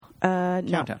No.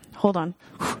 Countdown. Hold on.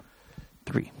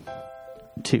 3,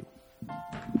 2,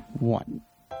 1.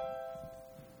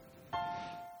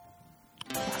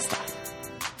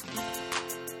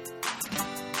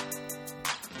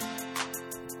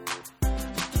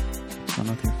 What's going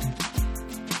on with your phone?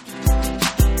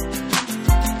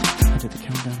 I did the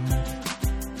countdown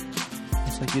right.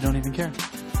 Looks like you don't even care.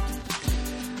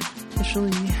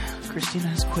 Officially, Christina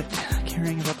has quit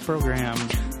caring about the program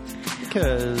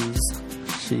because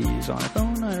she's on her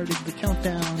phone. I already did the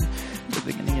countdown at the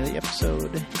beginning of the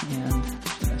episode, and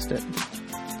she missed it.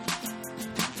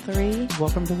 3.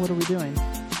 Welcome to What Are We Doing?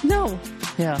 No,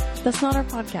 Yeah, that's not our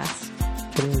podcast.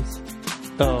 it is.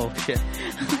 Oh, shit.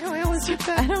 Why do I always do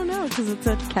that? I don't know, because it's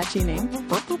a catchy name.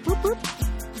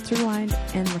 Let's rewind,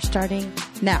 and we're starting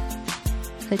now.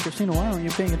 Hey, Christina, why weren't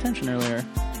you paying attention earlier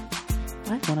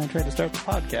What? when I tried to start the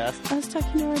podcast? I was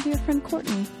talking to our dear friend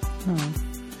Courtney. Oh.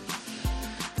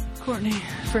 Courtney,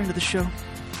 friend of the show.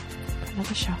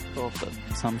 Another show. Both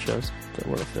of some shows that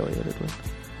we're affiliated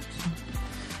with.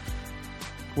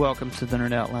 Welcome to the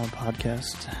Nerd Out Loud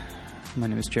podcast. My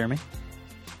name is Jeremy,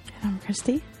 And I'm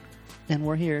Christy. and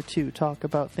we're here to talk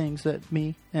about things that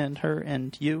me and her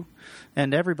and you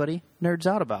and everybody nerds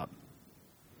out about.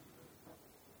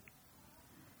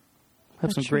 Have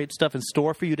That's some true. great stuff in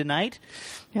store for you tonight.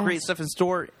 Yes. Great stuff in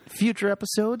store future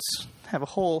episodes. Have a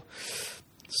whole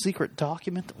secret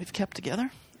document that we've kept together.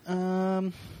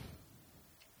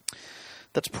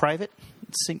 That's private.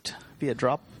 It's synced via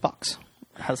Dropbox.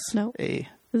 Has No. a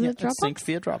Is it it's Dropbox? synced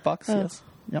via Dropbox. Oh. Yes.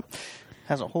 Yep.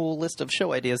 Has a whole list of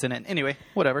show ideas in it. Anyway,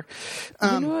 whatever.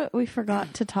 You know what we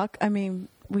forgot to talk? I mean,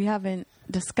 we haven't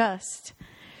discussed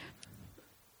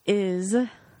is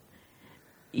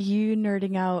you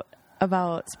nerding out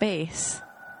about space,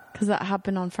 because that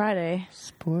happened on Friday.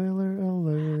 Spoiler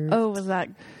alert. Oh, was that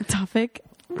topic?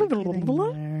 Getting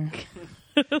there.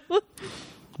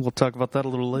 We'll talk about that a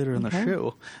little later in the Okay.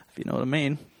 show, if you know what I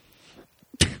mean.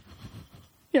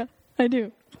 Yeah, I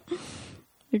do.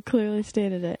 You clearly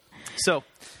stated it. So,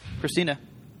 Christina,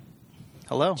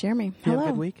 hello. Jeremy, You have hello. a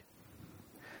good week?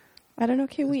 I had an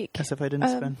okay week. As if I didn't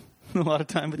spend a lot of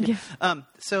time with you.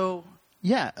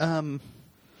 Yeah.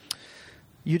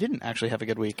 You didn't actually have a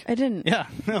good week. I didn't. Yeah,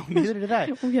 no, neither did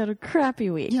I. We had a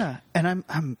crappy week. Yeah, and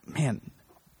I'm man.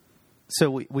 So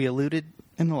we alluded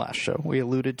in the last show. We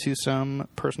alluded to some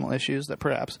personal issues that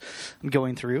perhaps I'm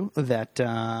going through that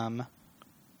I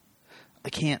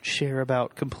can't share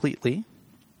about completely.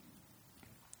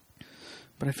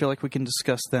 But I feel like we can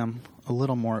discuss them a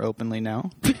little more openly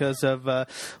now because of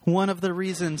one of the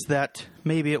reasons that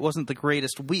maybe it wasn't the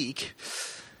greatest week.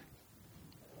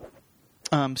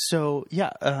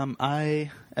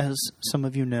 I, as some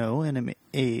of you know, am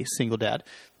a single dad.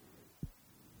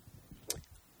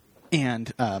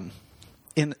 And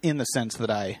in the sense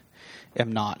that I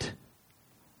am not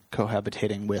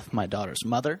cohabitating with my daughter's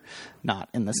mother, not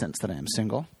in the sense that I am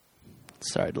single.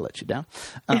 Sorry to let you down.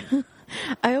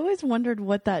 I always wondered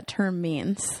what that term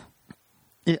means.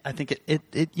 I think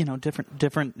it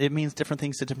different. It means different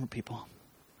things to different people.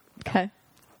 Okay.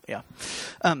 Yeah.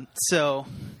 So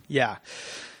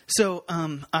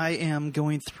I am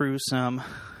going through some,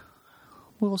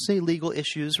 we'll say, legal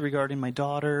issues regarding my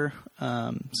daughter,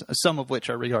 some of which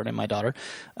are regarding my daughter,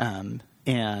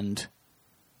 and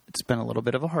it's been a little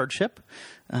bit of a hardship.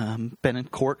 Been in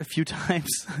court a few times,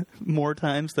 more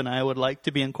times than I would like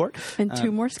to be in court. And 2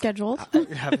 more scheduled.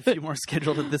 I have a few more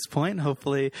scheduled at this point.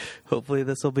 Hopefully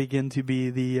this will begin to be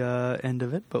the end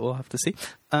of it, but we'll have to see.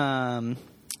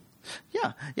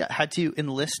 Had to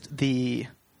enlist the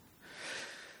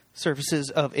services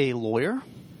of a lawyer,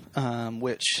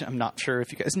 which I'm not sure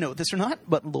if you guys know this or not,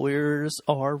 but lawyers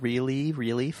are really,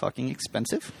 really fucking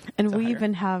expensive. And to we hire.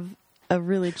 even have a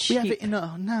really cheap... We have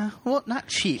it, well, not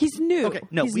cheap. He's new. Okay,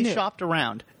 no, He's we new. shopped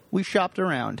around.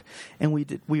 And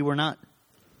we were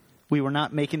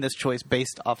not making this choice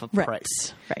based off of Right,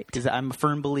 price. right. Because I'm a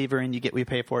firm believer in you get what you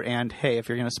pay for, and hey, if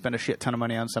you're going to spend a shit ton of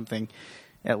money on something,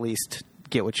 at least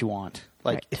get what you want.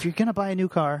 Like, Right. if you're going to buy a new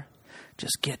car,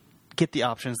 just get the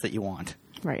options that you want.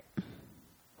 Right.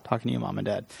 Talking to you, Mom and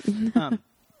Dad.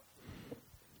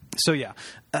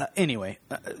 Anyway,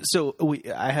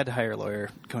 I had to hire a lawyer,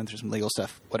 going through some legal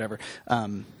stuff, whatever.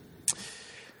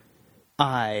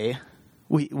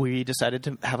 We decided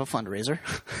to have a fundraiser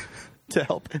to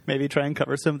help maybe try and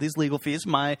cover some of these legal fees.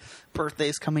 My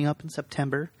birthday's coming up in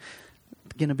September.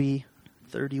 I'm going to be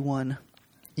 31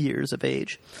 years of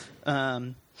age.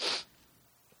 And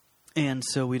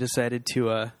so we decided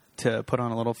to put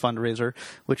on a little fundraiser,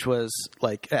 which was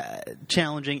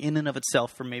challenging in and of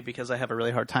itself for me because I have a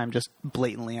really hard time just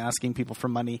blatantly asking people for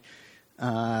money.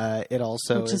 It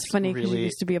also Which is funny because really you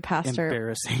used to be a pastor.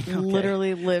 Embarrassing. Okay.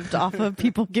 Literally lived off of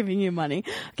people giving you money.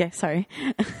 Okay, sorry.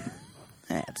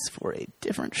 That's for a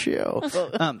different show.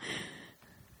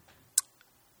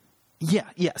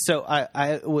 Yeah. So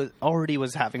I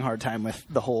was having a hard time with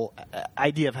the whole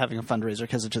idea of having a fundraiser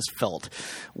because it just felt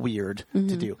weird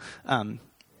to do.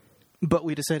 But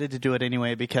we decided to do it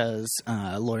anyway because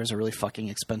lawyers are really fucking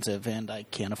expensive and I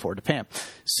can't afford to pay them.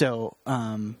 So,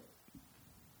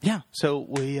 so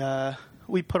we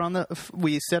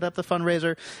set up the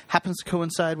fundraiser. Happens to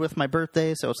coincide with my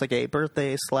birthday, so it's like a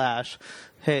birthday /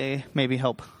 hey, maybe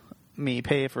help me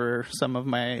pay for some of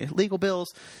my legal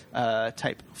bills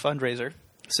type fundraiser.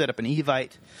 Set up an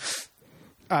Evite.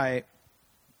 I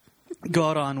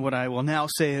got on what I will now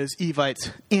say is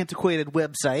Evite's antiquated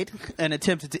website and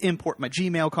attempted to import my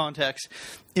Gmail contacts.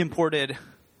 Imported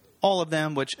all of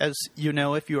them, which, as you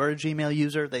know, if you are a Gmail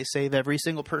user, they save every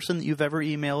single person that you've ever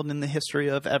emailed in the history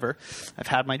of ever. I've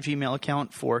had my Gmail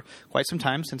account for quite some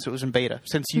time, since it was in beta,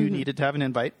 since you needed to have an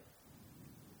invite.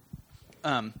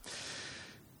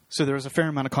 So there was a fair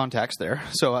amount of contacts there.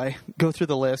 So I go through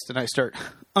the list and I start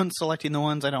unselecting the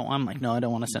ones I'm like, no, I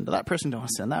don't want to send to that person. Don't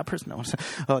want to send that person. Don't want to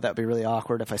send. Oh, that'd be really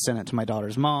awkward if I sent it to my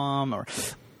daughter's mom or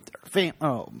my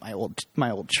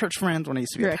old church friends when I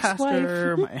used to be a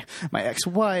pastor, my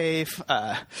ex-wife,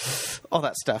 all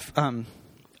that stuff.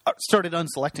 Started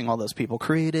unselecting all those people.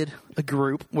 Created a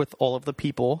group with all of the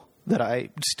people that I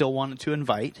still wanted to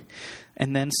invite,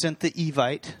 and then sent the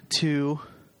Evite to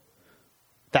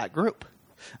that group.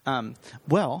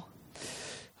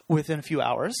 Within a few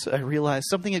hours, I realized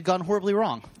something had gone horribly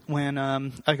wrong when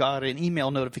I got an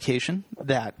email notification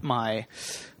that my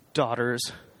daughter's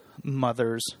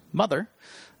mother's mother,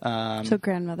 so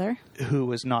grandmother, who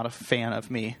was not a fan of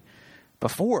me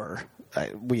before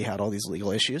we had all these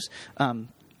legal issues, had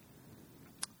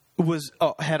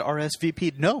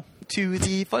RSVP'd no to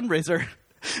the fundraiser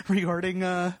regarding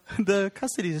the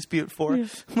custody dispute for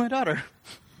my daughter.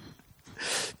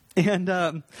 And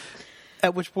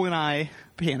at which point I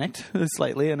panicked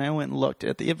slightly, and I went and looked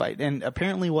at the Evite. And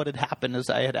apparently what had happened is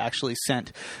I had actually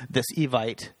sent this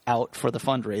Evite out for the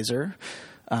fundraiser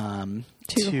to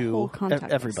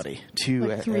everybody. To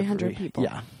like 300 people.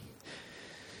 Yeah.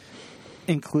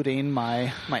 Including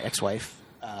my ex-wife,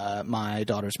 my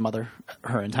daughter's mother,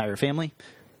 her entire family.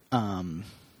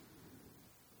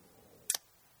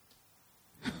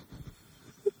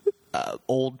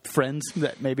 Old friends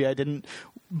that maybe I didn't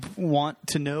want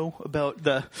to know about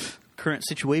the current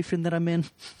situation that I'm in.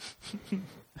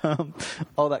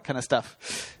 All that kind of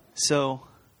stuff. So,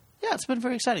 yeah, it's been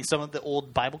very exciting. Some of the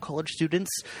old Bible college students,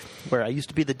 where I used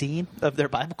to be the dean of their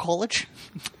Bible college.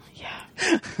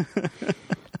 Yeah.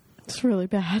 It's really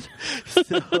bad.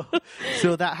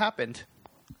 So that happened.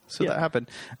 That happened.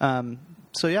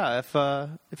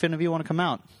 If any of you want to come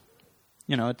out,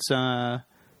 it's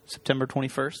September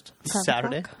 21st,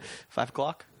 Saturday, 5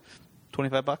 o'clock,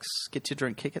 $25, get you a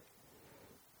drink, kick it.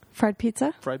 Fried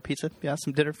pizza, yeah,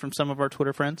 some dinner from some of our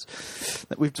Twitter friends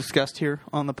that we've discussed here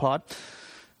on the pod.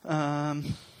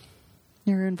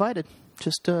 You're invited.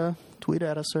 Just tweet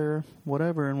at us or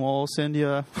whatever, and we'll send you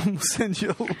a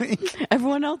link.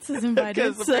 Everyone else is invited.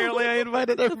 Because apparently I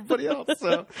invited everybody else,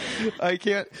 so I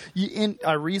can't.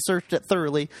 I researched it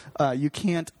thoroughly. You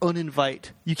can't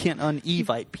un-evite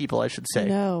people, I should say.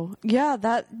 No. Yeah,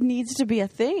 that needs to be a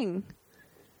thing.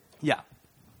 Yeah.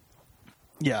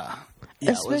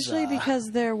 Especially because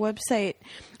their website,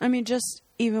 I mean, just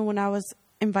even when I was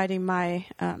inviting my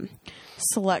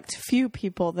select few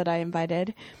people that I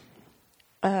invited,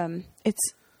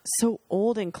 it's so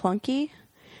old and clunky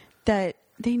that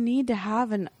they need to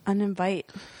have an uninvite.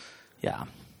 Yeah.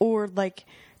 Or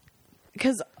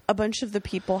because a bunch of the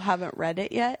people haven't read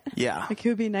it yet. Yeah. It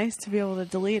would be nice to be able to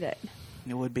delete it.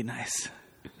 It would be nice.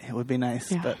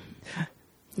 Yeah. But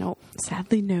no,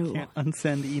 sadly no. Can't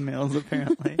unsend emails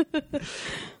apparently.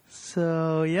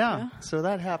 So yeah, so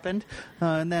that happened,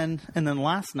 and then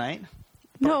last night,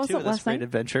 part two of this great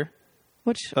adventure,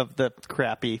 which of the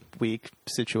crappy week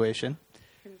situation.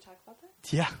 You're going to talk about that?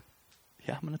 Yeah,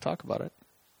 I'm going to talk about it.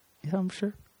 Yeah, I'm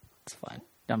sure. It's fine.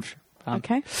 I'm sure.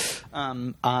 Okay.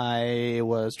 I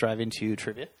was driving to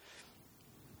trivia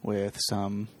with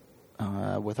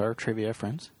with our trivia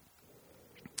friends.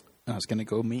 I was going to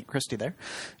go meet Christy there,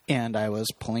 and I was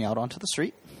pulling out onto the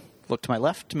street. Looked to my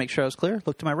left to make sure I was clear.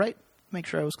 Looked to my right, make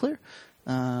sure I was clear.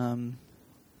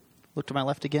 Looked to my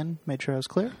left again, made sure I was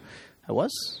clear. I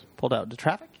was. Pulled out into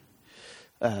traffic.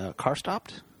 Car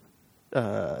stopped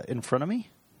in front of me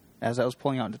as I was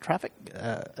pulling out into traffic.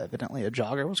 Evidently a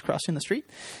jogger was crossing the street.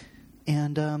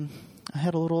 And I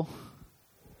had a little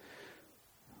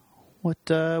what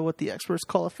the experts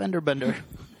call a fender bender.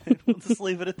 And we'll just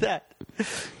leave it at that.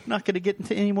 Not going to get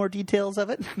into any more details of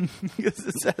it because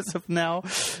it's, as of now,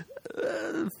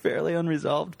 fairly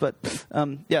unresolved. But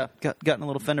gotten a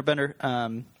little fender bender.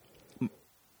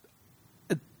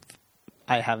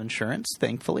 I have insurance,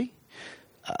 thankfully.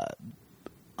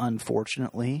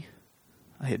 Unfortunately,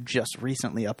 I had just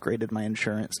recently upgraded my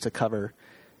insurance to cover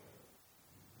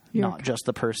not just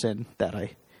the person that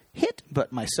I hit,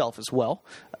 but myself as well,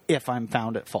 if I'm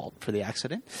found at fault for the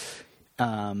accident.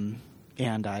 And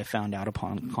I found out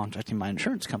upon contacting my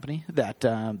insurance company that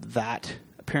that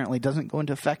apparently doesn't go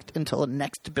into effect until the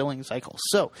next billing cycle.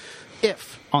 So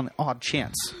if, on the odd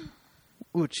chance,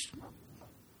 which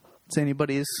it's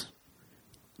anybody's...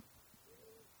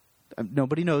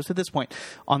 nobody knows at this point,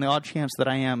 on the odd chance that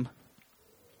I am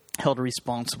held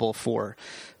responsible for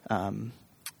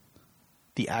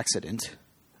the accident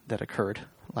that occurred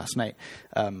last night,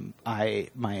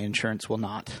 my insurance will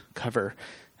not cover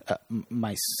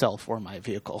myself or my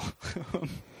vehicle,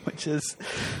 which is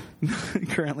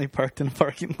currently parked in a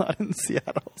parking lot in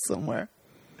Seattle somewhere.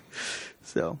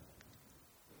 So,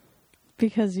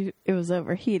 because it was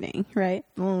overheating, right?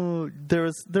 Oh, there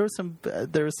was some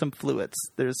fluids.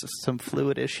 There's some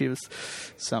fluid issues,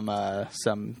 some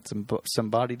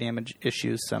body damage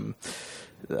issues, some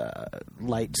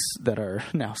lights that are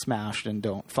now smashed and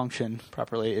don't function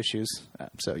properly issues.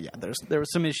 So yeah, there were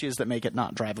some issues that make it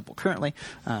not drivable currently.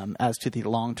 As to the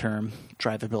long-term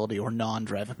drivability or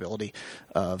non-drivability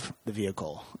of the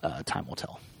vehicle, time will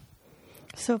tell.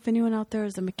 So if anyone out there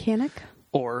is a mechanic,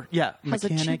 or has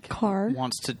mechanic a cheap car,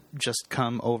 wants to just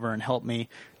come over and help me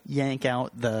yank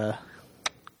out the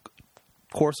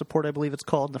core support, I believe it's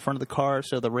called, in the front of the car,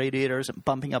 so the radiator isn't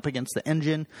bumping up against the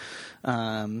engine.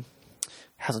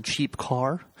 Has a cheap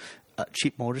car,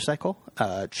 cheap motorcycle,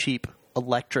 cheap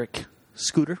electric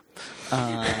scooter,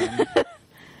 a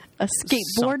skateboard,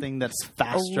 something that's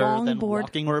faster than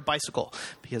walking, or a bicycle,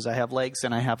 because I have legs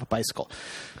and I have a bicycle.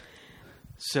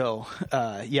 So,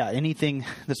 anything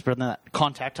that's better than that,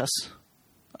 contact us.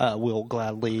 We'll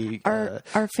gladly... Our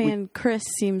fan, Chris,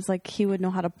 seems like he would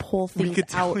know how to pull things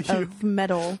out of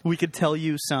metal. We could tell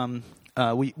you some...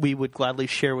 we would gladly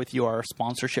share with you our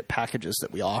sponsorship packages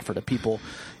that we offer to people,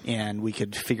 and we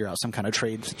could figure out some kind of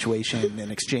trade situation in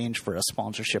exchange for a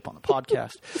sponsorship on the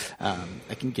podcast.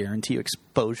 I can guarantee you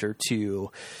exposure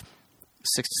to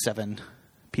 6 to 7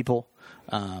 people.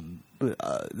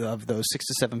 Of those 6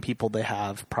 to 7 people, they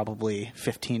have probably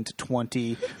 15 to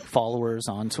 20 followers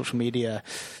on social media.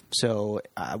 So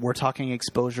we're talking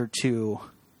exposure to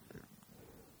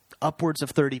upwards of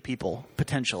 30 people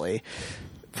potentially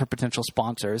for potential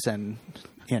sponsors, and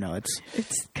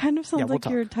it's kind of sounds like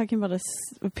you're talking about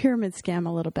a pyramid scam a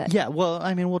little bit. Yeah, well,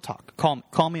 I mean, we'll talk.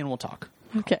 Call me and we'll talk.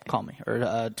 Okay, call me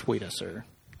or tweet us or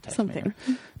text something.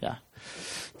 Me or,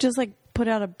 just like put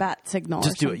out a bat signal.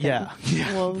 Just do it. Yeah.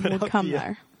 We'll come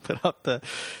there. Put up the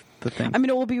thing. I mean,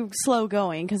 it will be slow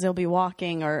going because he'll be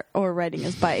walking or riding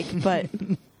his bike, but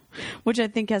which I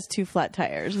think has 2 flat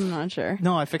tires. I'm not sure.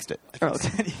 No, I fixed it.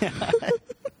 It. Yeah.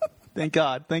 Thank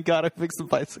God I fixed the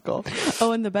bicycle.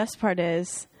 Oh, and the best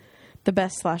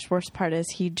 / worst part is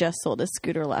he just sold his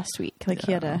scooter last week. Like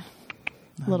he had a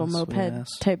little moped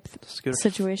type scooter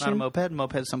situation. Not a moped.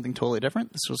 Moped is something totally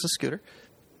different. This was a scooter.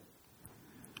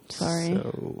 Sorry.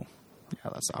 So,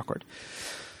 yeah, that's awkward.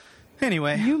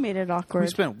 Anyway. You made it awkward. We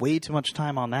spent way too much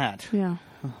time on that. Yeah.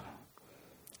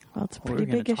 Well, it's a pretty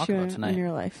big issue in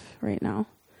your life right now.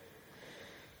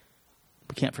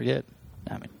 We can't forget.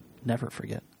 I mean, never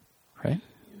forget. Right?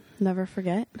 Never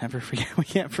forget. Never forget. We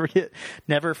can't forget.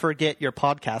 Never forget your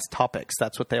podcast topics.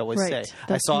 That's what they always say.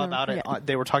 I saw about it.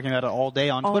 They were talking about it all day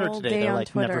on Twitter today. They're like,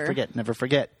 Twitter. Never forget. Never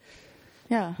forget.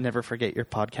 Yeah. Never forget your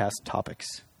podcast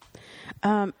topics.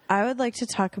 I would like to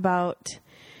talk about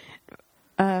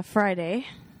Friday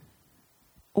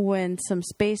when some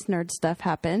space nerd stuff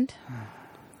happened.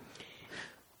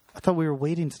 I thought we were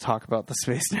waiting to talk about the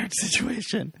space nerd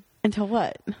situation. Until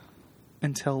what?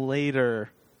 Until later.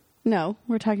 No,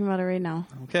 we're talking about it right now.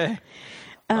 Okay.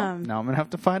 Well, now I'm going to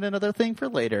have to find another thing for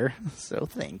later. So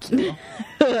thank you.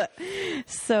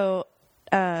 So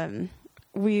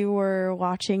we were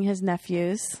watching his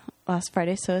nephews last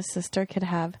Friday so his sister could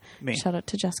have... Me. Shout out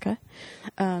to Jessica.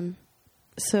 My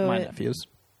nephews.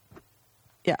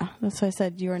 Yeah, that's why I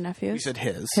said your nephews. You said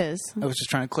his. His. I was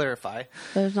just trying to clarify.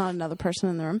 There's not another person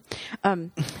in the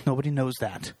room. Nobody knows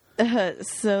that.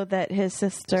 So that his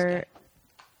sister...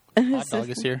 Pod dog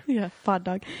is here. Yeah, pod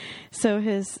dog. So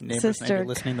his neighbors sister may be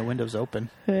listening, the window's open.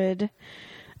 Could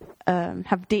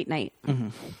have date night. Mm-hmm.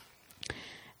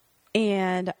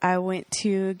 And I went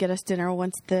to get us dinner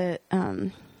once the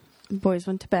boys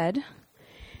went to bed.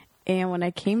 And when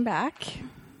I came back,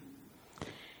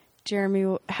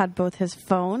 Jeremy had both his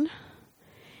phone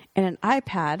and an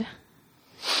iPad,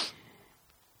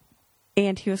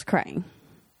 and he was crying.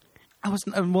 I was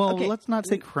well. Okay. Let's not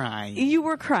say crying. You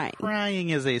were crying. Crying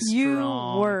is a strong.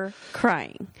 You were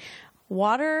crying.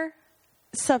 Water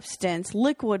substance,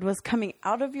 liquid, was coming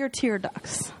out of your tear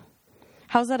ducts.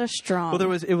 How's that a strong? Well,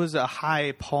 it was a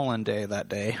high pollen day that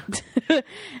day.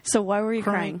 So why were you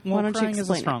crying? Well, Why don't crying you is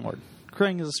a explain strong word.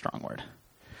 Crying is a strong word.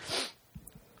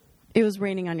 It was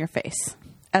raining on your face,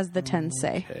 as the tens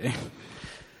say. Okay.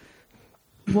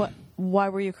 What? Why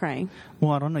were you crying?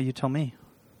 Well, I don't know. You tell me.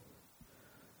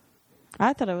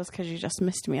 I thought it was because you just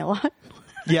missed me a lot.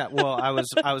 Yeah, well, I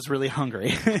was really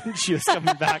hungry. She was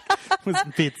coming back with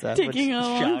some pizza. Taking a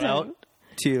long shout time. out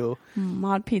to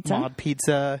Mod Pizza. Mod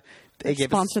Pizza. They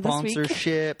gave us a Sponsor this week.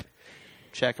 sponsorship.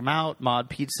 Check them out, Mod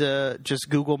Pizza. Just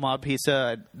Google Mod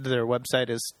Pizza. Their website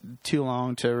is too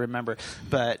long to remember,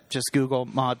 but just Google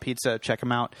Mod Pizza. Check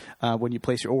them out. When you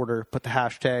place your order, put the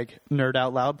hashtag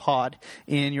NerdOutLoudPod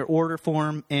in your order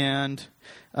form, and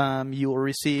you will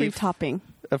receive Free topping.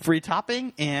 a free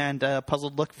topping and a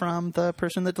puzzled look from the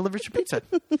person that delivers your pizza.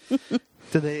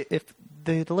 If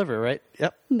they deliver, right?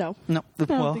 Yep. No. No. I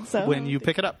don't think so. When you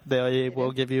pick it up, they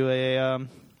will give you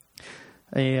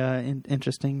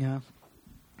interesting.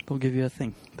 They'll give you a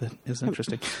thing that is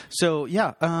interesting. So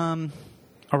yeah.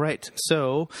 All right.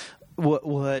 So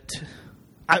what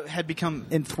I had become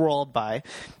enthralled by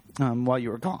while you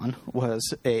were gone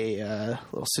was a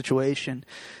little situation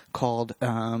called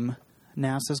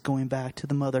NASA's going back to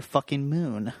the motherfucking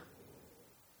moon.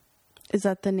 Is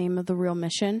that the name of the real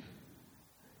mission?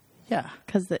 Yeah.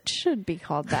 Because it should be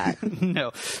called that.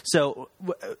 No. So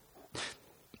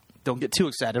don't get too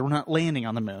excited. We're not landing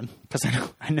on the moon, because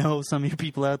I know some of you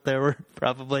people out there were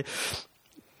probably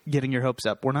getting your hopes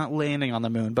up. We're not landing on the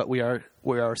moon, but we are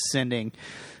sending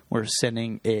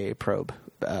a probe.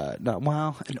 An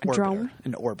orbiter. Drone?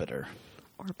 An orbiter.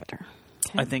 Orbiter.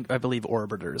 Okay. I believe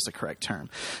orbiter is the correct term.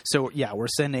 So yeah, we're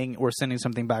sending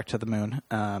something back to the moon,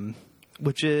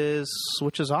 which is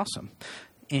awesome.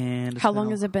 And How long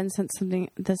has it been since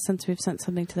we've sent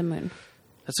something to the moon?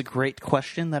 That's a great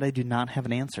question that I do not have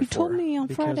an answer for. You told me on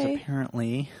because Friday.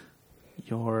 Apparently,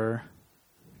 your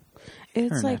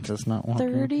It's internet like does not want to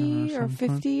 30 or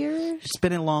 50 years. It's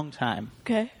been a long time.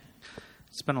 Okay.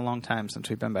 It's been a long time since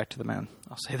we've been back to the moon.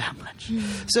 I'll say that much.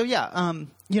 So yeah,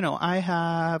 I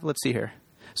have. Let's see here.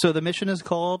 So the mission is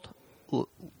called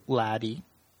LADEE.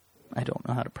 I don't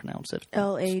know how to pronounce it.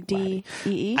 LADEE.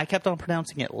 I kept on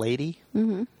pronouncing it lady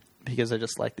because I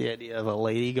just like the idea of a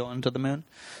lady going to the moon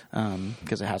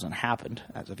because it hasn't happened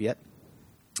as of yet.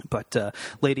 But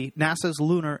LADEE, NASA's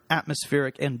Lunar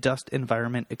Atmospheric and Dust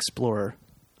Environment Explorer,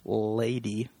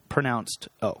 LADEE,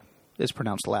 is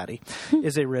pronounced LADEE,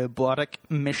 is a robotic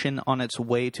mission on its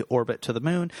way to orbit to the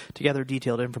moon to gather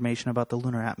detailed information about the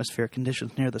lunar atmospheric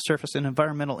conditions near the surface and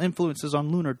environmental influences on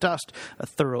lunar dust. A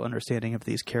thorough understanding of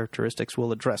these characteristics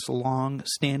will address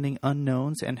long-standing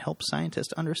unknowns and help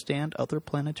scientists understand other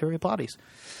planetary bodies.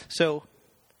 So,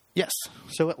 yes,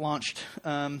 so it launched.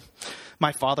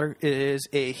 My father is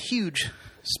a huge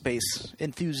space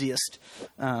enthusiast,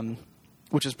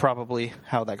 which is probably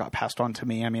how that got passed on to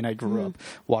me. I mean, I grew up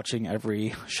watching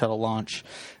every shuttle launch.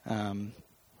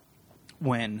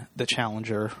 When the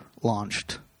Challenger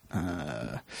launched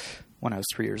when I was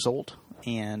 3 years old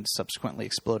and subsequently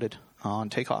exploded on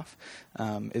takeoff,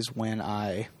 is when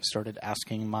I started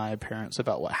asking my parents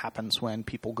about what happens when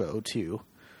people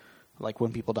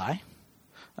when people die.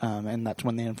 And that's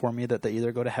when they informed me that they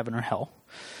either go to heaven or hell.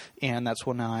 And that's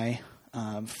when I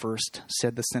first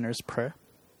said the sinner's prayer.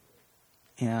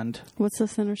 And what's the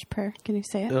sinner's prayer? Can you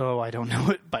say it? Oh, I don't know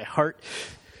it by heart.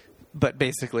 But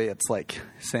basically it's like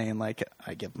saying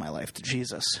I give my life to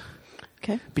Jesus.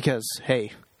 Okay. Because,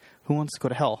 hey, who wants to go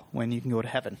to hell when you can go to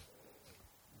heaven?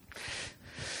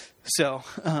 So,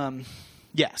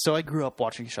 so I grew up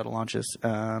watching shuttle launches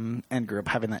and grew up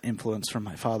having that influence from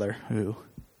my father, who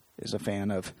is a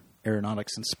fan of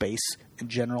aeronautics and space in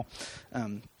general.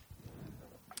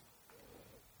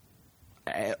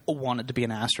 I wanted to be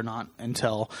an astronaut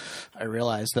until I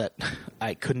realized that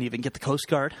I couldn't even get the Coast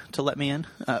Guard to let me in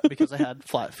because I had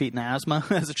flat feet and asthma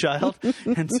as a child.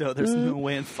 And so there's no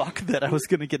way in fuck that I was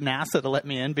going to get NASA to let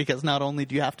me in, because not only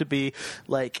do you have to be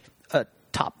like a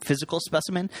top physical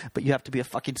specimen, but you have to be a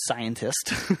fucking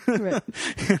scientist. Right.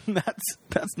 And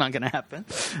that's not going to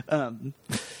happen.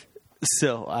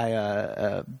 So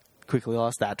I quickly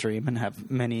lost that dream and have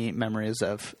many memories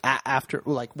of after,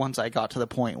 once I got to the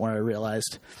point where I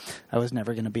realized I was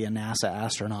never going to be a NASA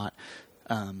astronaut.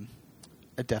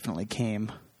 It definitely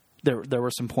came there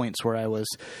were some points where I was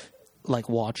like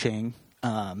watching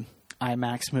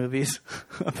IMAX movies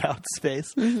about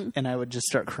space, and I would just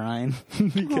start crying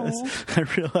because I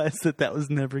realized that was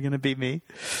never going to be me.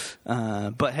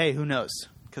 But hey, who knows?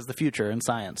 Because the future and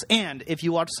science. And if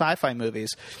you watch sci-fi movies,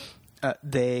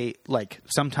 they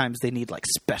sometimes they need like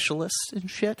specialists and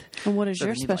shit. And what is So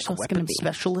your they need, specialist like, going to weapon be?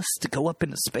 specialists to go up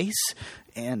into space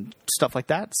and stuff like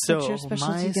that. So What's your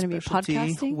specialty my gonna be? specialty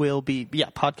Podcasting? will be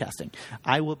podcasting.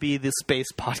 I will be the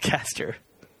space podcaster.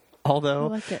 Although I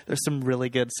like it. there's some really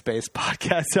good space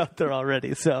podcasts out there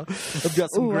already, so I've got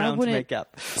some Ooh, I ground to wouldn't make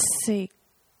up. Say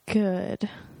good.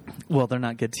 Well, they're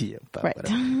not good to you, but Right.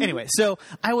 whatever. Anyway, so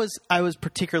I was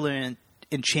particularly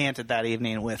enchanted that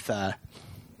evening with the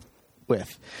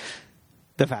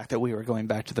fact that we were going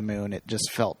back to the moon. It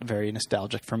just felt very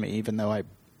nostalgic for me, even though I.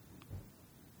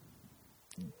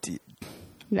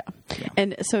 Yeah.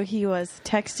 And so he was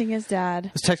texting his dad.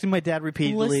 I was texting my dad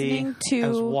repeatedly. Listening to- I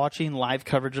was watching live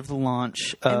coverage of the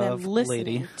launch And of then listening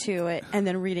Lady. to it, and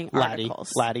then reading articles.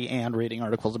 Laddie, and reading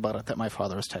articles about it that my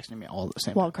father was texting me all at the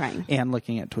same While time. crying. And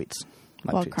looking at tweets.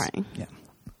 While tweets. crying. Yeah.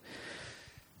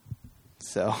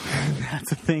 So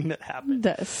that's a thing that happened.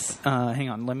 This. Hang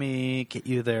on. Let me get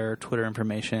you their Twitter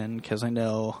information because I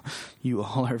know you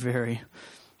all are very,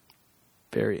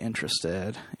 very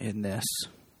interested in this.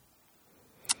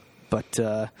 But,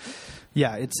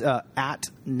 yeah, it's at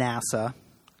NASA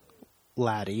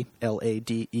Laddie,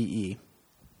 Ladee,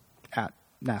 at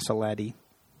NASA Laddie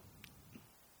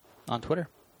on Twitter.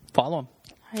 Follow him.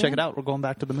 Check it out. We're going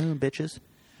back to the moon, bitches.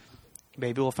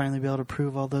 Maybe we'll finally be able to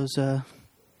prove all those That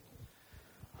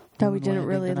we didn't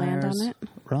really land on it?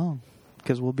 wrong.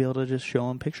 Because we'll be able to just show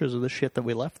them pictures of the shit that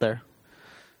we left there.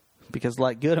 Because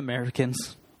like good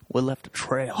Americans, we left a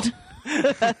trail.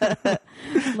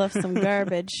 Left some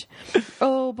garbage.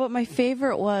 Oh, but my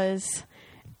favorite was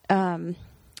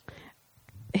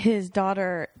his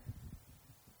daughter.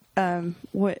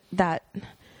 That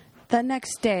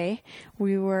next day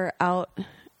we were out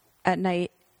at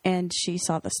night and she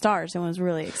saw the stars and was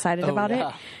really excited about it.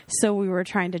 So we were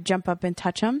trying to jump up and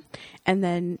touch them, and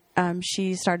then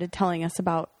she started telling us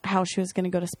about how she was going to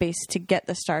go to space to get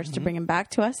the stars to bring them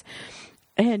back to us,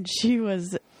 and she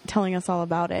was telling us all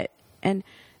about it.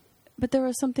 But there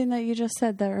was something that you just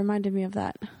said that reminded me of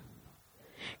that.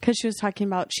 Because she was talking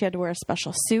about she had to wear a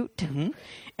special suit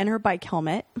and her bike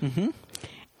helmet.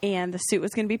 And the suit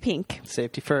was going to be pink.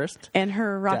 Safety first. And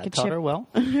her rocket Dad taught ship. her well.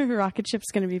 Her rocket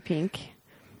ship's going to be pink.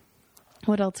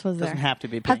 What else was there? Doesn't have to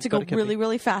be pink, Have to go but it could really, be.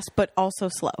 really fast, but also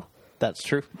slow. That's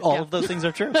true. All Yeah. of those things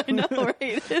are true. I know,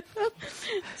 right?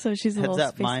 So she's a Heads little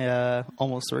up, space. my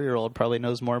almost 3-year-old probably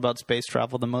knows more about space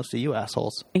travel than most of you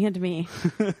assholes. And me.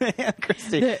 And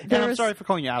Christy. There And I'm was- sorry for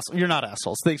calling you assholes. You're not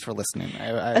assholes. Thanks for listening. I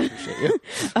appreciate you.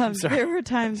 I'm sorry. There were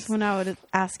times when I was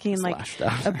asking Slashed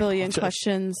out. a billion Apologize.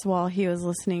 questions while he was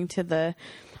listening to the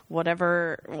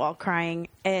whatever while crying,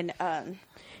 and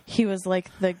he was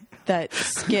like that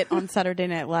skit on Saturday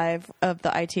Night Live of the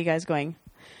IT guys going,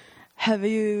 "Have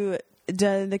you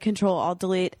done the Control Alt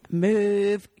Delete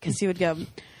move?" Because he would go,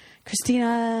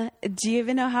 "Christina, do you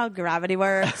even know how gravity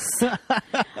works?"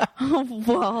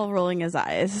 while rolling his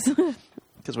eyes.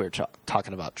 Because we were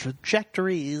talking about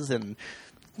trajectories and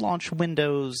launch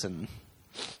windows and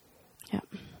Yep.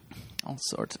 all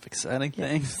sorts of exciting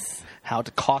things. How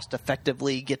to cost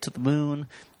effectively get to the moon.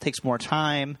 Takes more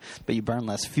time, but you burn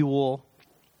less fuel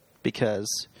because,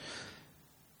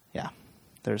 yeah,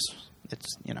 it's,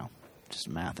 just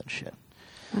math and shit.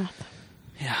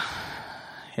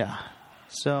 Yeah.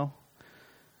 So,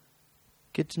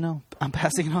 good to know. I'm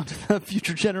passing it on to the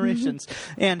future generations.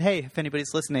 And hey, if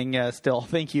anybody's listening still,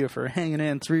 thank you for hanging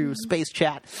in through Space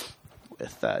Chat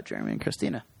with Jeremy and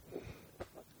Christina.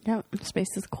 Yep.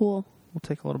 Space is cool. We'll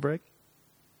take a little break.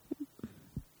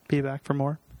 Be back for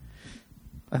more.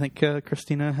 I think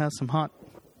Christina has some hot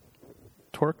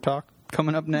twerk talk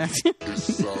coming up next.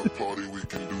 It's our party, we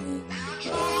can do what we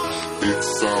want.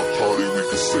 It's our party, we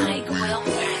can say what we want.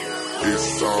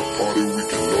 It's our party, we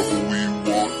can love what we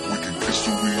want. We can kiss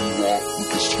who we want, we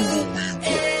can screw what we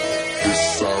want.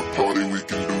 It's our party, we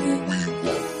can do what we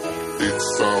want.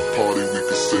 It's our party, we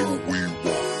can say what we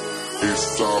want.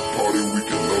 It's our party, we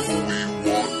can love what we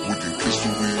want. We can kiss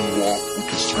who we want, we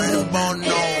can screw what we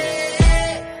want.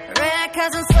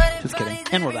 Just kidding.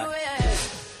 And we're back.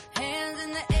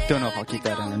 Don't know if I'll keep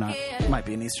that in or not. Might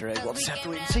be an Easter egg. We'll just have to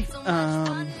wait and see.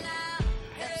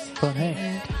 But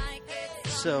hey.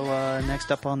 So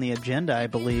next up on the agenda, I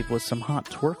believe, was some hot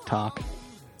twerk talk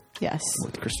Yes.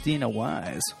 with Christina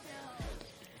Wise.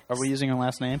 Are we using her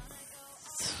last name?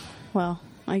 Well,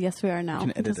 I guess we are now. Can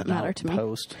It edit doesn't it matter out to me.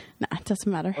 post. Nah, it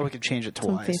doesn't matter. Or we could change it to It's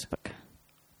on Wise. Facebook.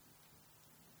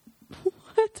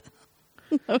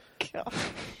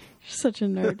 such a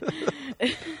nerd.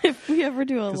 If we ever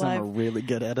do a Because I'm a live, really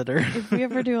good editor. if we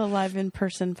ever do a live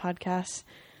in-person podcast,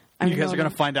 You guys are going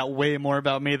to find out way more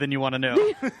about me than you want to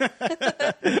know.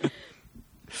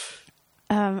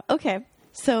 Okay,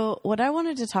 so what I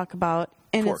wanted to talk about,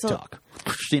 and Twerk it's talk.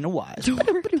 Christina Wise.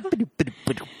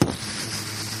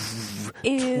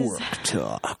 is Twerk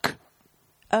talk.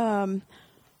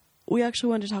 we actually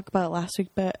wanted to talk about it last week,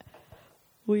 but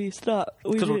we stopped.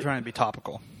 Because we're trying to be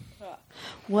topical.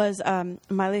 Was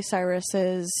Miley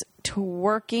Cyrus's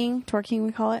twerking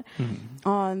we call it,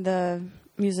 on the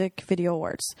Music Video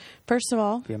Awards. First of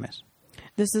all, VMAs.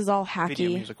 this is all Video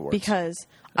hacky Music Awards. because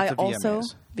That's I the also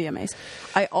VMAs.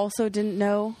 I also didn't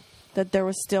know that there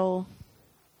was still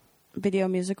Video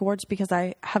Music Awards because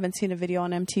I haven't seen a video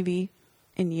on MTV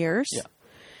in years.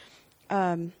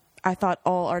 Yeah. I thought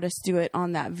all artists do it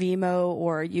on that Vimeo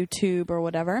or YouTube or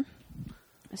whatever.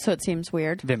 So it seems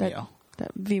weird. Vimeo.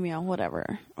 That Vimeo,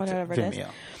 whatever it is. Vimeo.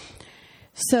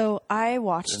 So I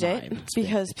watched Denied. it It's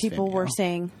because it's people were Vimeo.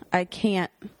 saying I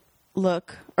can't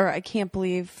look or I can't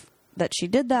believe that she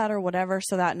did that or whatever.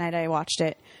 So that night I watched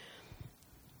it.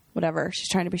 Whatever. She's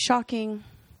trying to be shocking.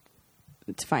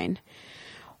 It's fine.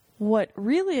 What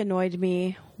really annoyed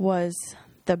me was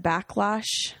the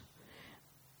backlash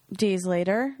days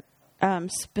later.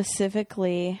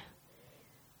 Specifically,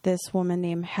 this woman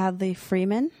named Hadley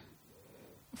Freeman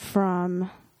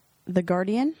from The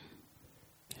Guardian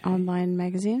online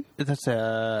magazine. That's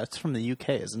it's from the UK,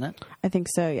 isn't it? I think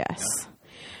so, yes.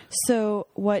 So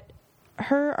what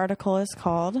her article is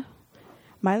called,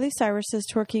 Miley Cyrus's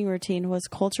twerking routine was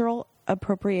cultural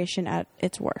appropriation at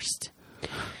its worst.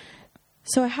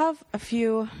 So I have a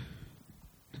few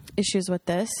issues with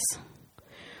this.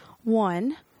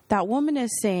 One, that woman is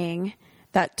saying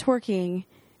that twerking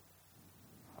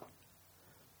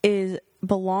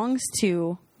belongs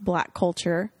to black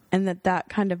culture and that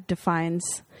kind of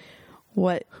defines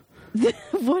what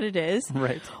what it is.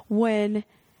 Right. When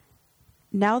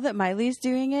now that Miley's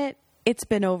doing it, it's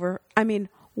been over. I mean,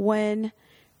 when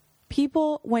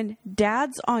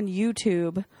dads on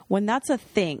YouTube, when that's a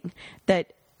thing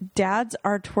that dads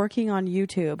are twerking on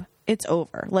YouTube, it's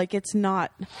over. Like, it's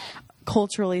not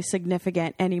culturally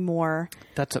significant anymore.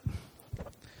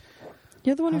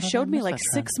 You're the one who did I showed me miss like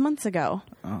that 6 months ago.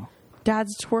 Oh.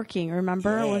 Dad's twerking,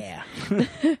 remember? Yeah.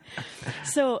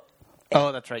 So,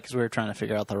 Oh, that's right, because we were trying to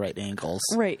figure out the right angles.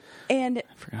 right. And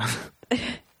Forgot.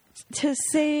 to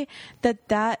say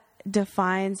that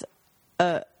defines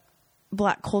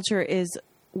black culture is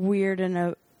weird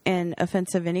and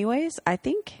offensive anyways, I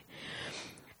think.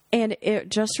 And it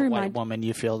just White reminds woman,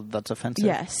 you feel that's offensive?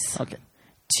 Yes. Okay.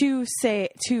 to say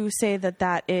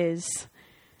that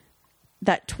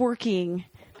twerking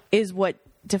is what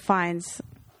defines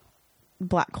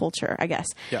black culture, I guess.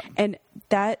 Yeah. And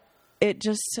that it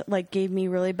just like gave me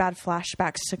really bad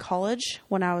flashbacks to college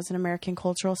when I was an American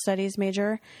Cultural Studies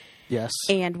major. Yes.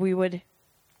 And we would,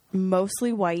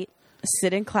 mostly white,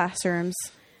 sit in classrooms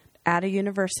at a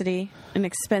university, an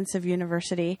expensive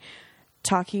university,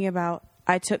 talking about,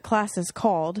 I took classes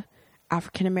called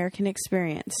African American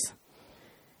Experience,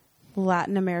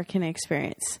 Latin American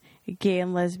Experience, Gay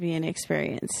and Lesbian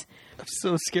Experience. I'm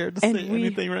so scared to And say we-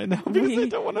 anything right now because I we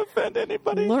don't want to offend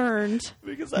anybody. Learned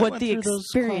Because I what went the through those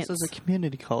experience. classes at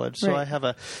community college, so Right. I have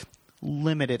a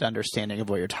limited understanding of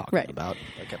what you're talking Right. about.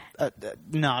 Like a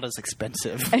not as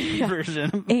expensive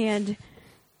version. And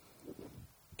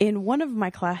in one of my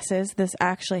classes, this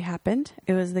actually happened.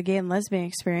 It was the Gay and Lesbian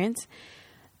Experience.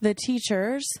 The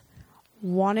teachers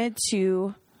wanted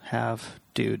to... Have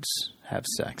dudes have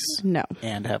sex. No.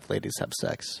 And have ladies have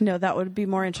sex. No, that would be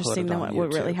more interesting than on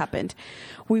what really YouTube. happened.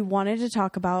 We wanted to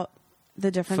talk about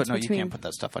the difference But no, you between... can't put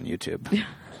that stuff on YouTube.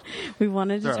 We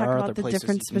wanted to There talk are about other the places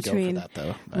difference you can go for between that,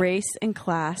 though, but- race and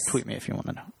class Tweet me if you want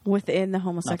to know. within the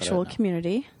homosexual know.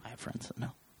 community. I have friends that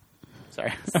know.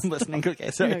 Sorry, I'm listening.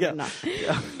 Okay, sorry. No, yeah.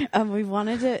 you're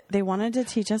not. They wanted to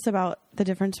teach us about the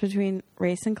difference between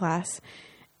race and class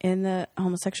in the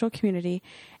homosexual community,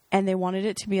 and they wanted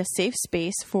it to be a safe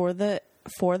space for the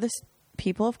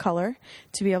people of color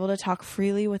to be able to talk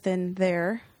freely within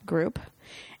their group,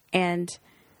 and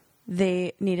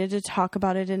they needed to talk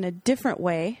about it in a different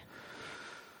way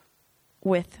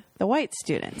with the white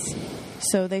students.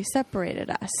 So they separated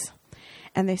us,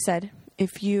 and they said,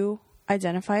 if you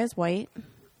identify as white,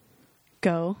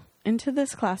 go into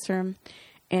this classroom,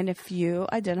 and if you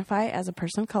identify as a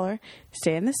person of color,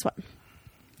 stay in this one.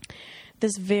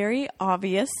 This very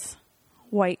obvious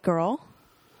white girl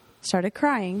started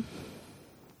crying,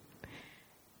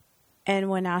 and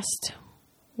when asked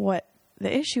what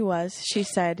the issue was, she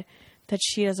said that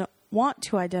she doesn't want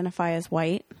to identify as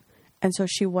white, and so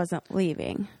she wasn't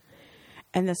leaving.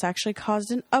 And this actually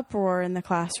caused an uproar in the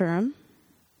classroom.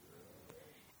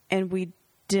 And we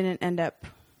didn't end up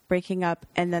breaking up.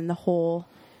 And then the whole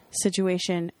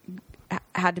situation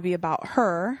had to be about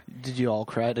her. Did you all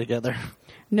cry together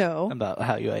No. about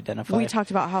how you identify? We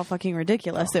talked about how fucking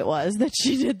ridiculous it was that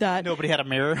she did that. Nobody had a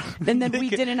mirror. And then we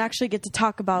didn't actually get to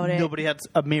talk about it. Nobody had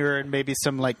a mirror and maybe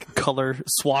some like color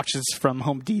swatches from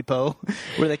Home Depot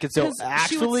where they could say, 'Cause she would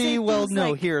actually, say well, things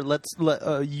no, like- here, let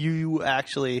you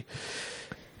actually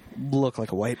look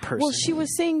like a white person. Well, she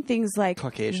was saying things like,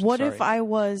 Caucasian, what sorry. if I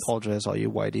was, Apologize, all you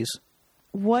whiteys.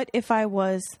 what if I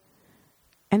was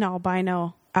an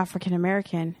albino African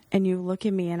American and you look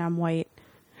at me and I'm white?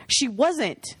 She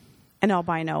wasn't an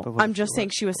albino. But what I'm if just she saying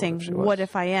was? she was What saying, if she was? what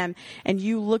if I am? And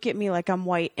you look at me like I'm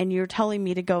white and you're telling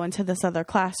me to go into this other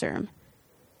classroom.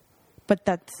 But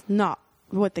that's not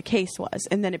what the case was.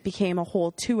 And then it became a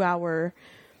whole 2-hour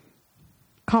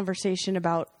conversation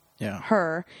about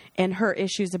her and her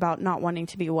issues about not wanting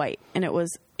to be white. And it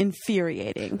was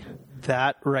infuriating.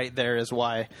 That right there is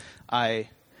why I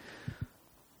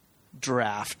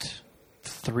draft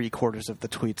 3/4 of the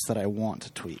tweets that I want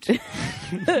to tweet.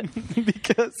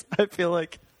 Because I feel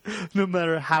like no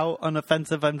matter how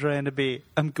unoffensive I'm trying to be,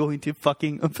 I'm going to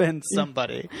fucking offend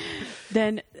somebody.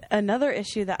 Then another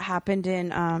issue that happened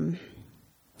in, I don't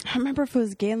remember if it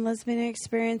was gay and lesbian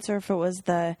experience or if it was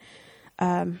the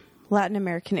Latin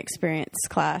American experience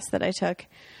class that I took,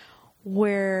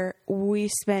 where we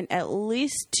spent at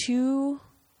least 2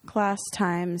 class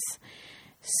times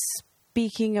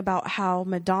speaking about how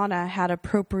Madonna had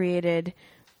appropriated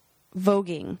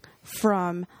voguing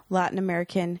from Latin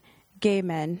American gay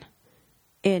men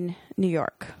in New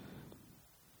York.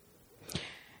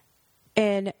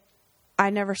 And I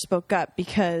never spoke up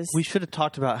because We should have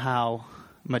talked about how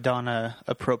Madonna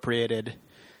appropriated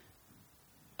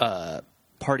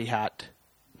party hat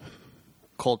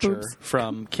culture Oops.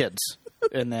 from kids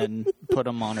and then put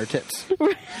them on her tits.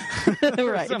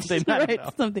 right, something, I don't right,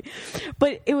 know. something.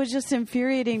 But it was just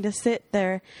infuriating to sit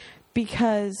there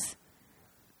because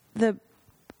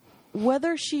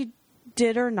whether she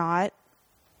did or not,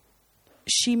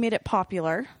 she made it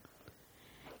popular.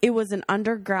 It was an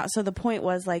underground. So the point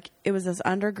was like it was this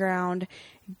underground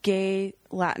gay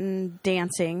Latin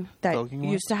dancing that Voguing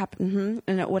was? used to happen,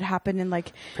 and it would happen in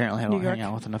like Apparently I New don't York. hang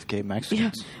out with enough gay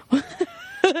Mexicans.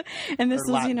 And this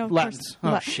Or was, you know, of Latins.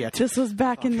 course, Oh, shit. This was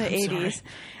back in the I'm sorry. 80s.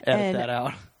 Edit And, that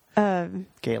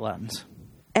out. Gay Latins.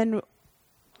 And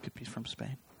Could be from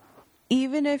Spain.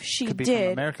 even if she Could be did,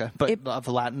 from America, but it- of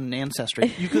Latin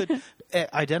ancestry. You could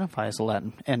identify as a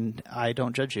Latin, and I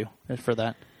don't judge you for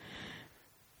that.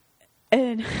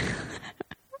 and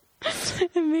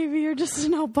and maybe you're just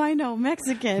an albino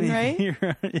Mexican,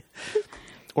 right?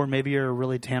 Or maybe you're a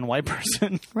really tan white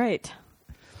person. Right.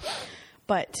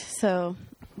 But so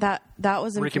that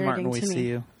was Ricky infuriating Martin, we to me. see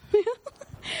you.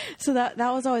 So that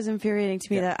was always infuriating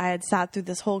to me that I had sat through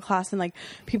this whole class and like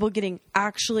people getting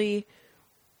actually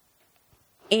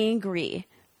angry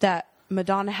that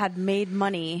Madonna had made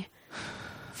money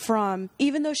from,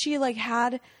 even though she like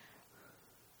had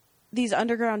these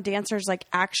underground dancers like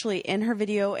actually in her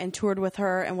video and toured with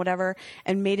her and whatever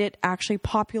and made it actually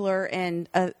popular and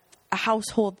a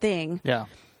household thing. Yeah.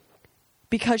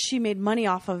 Because she made money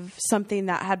off of something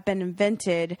that had been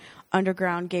invented,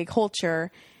 underground gay culture,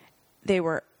 they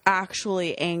were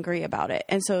actually angry about it.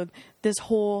 And so this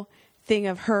whole thing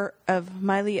of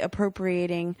Miley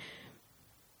appropriating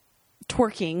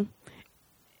twerking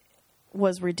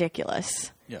was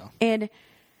ridiculous. Yeah. And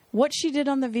what she did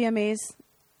on the VMAs,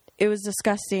 it was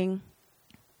disgusting,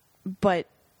 but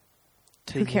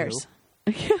who cares?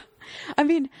 I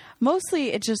mean,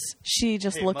 mostly she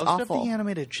just looked most awful. of the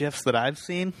animated GIFs that I've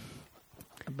seen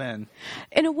have been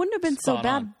And it wouldn't have been so Spot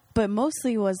bad, on. but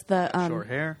mostly was the short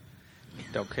hair,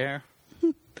 don't care.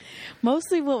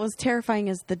 mostly what was terrifying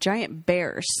is the giant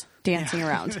bears dancing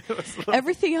around.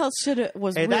 Everything else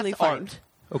was Hey, really that's fine. art,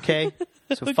 okay?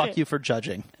 So Okay. fuck you for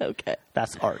judging. Okay,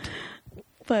 That's art.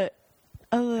 but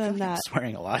other than I'm that,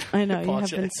 swearing a lot. I know you have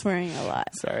Apologize. been swearing a lot.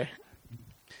 Sorry.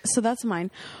 So that's mine.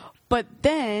 But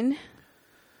then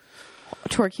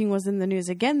twerking was in the news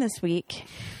again this week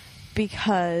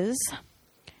because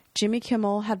Jimmy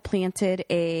Kimmel had planted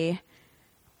a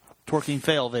Twerking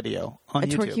fail video on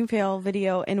YouTube. twerking fail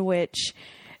video in which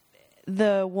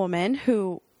the woman,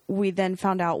 who we then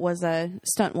found out was a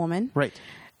stunt woman, Right.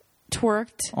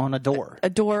 twerked. On a door. A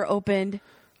door opened.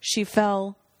 She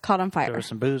fell, caught on There fire. was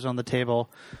some booze on the table,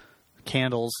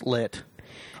 candles lit.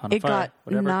 On It fire, got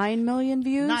whatever. 9 million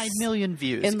views. 9 million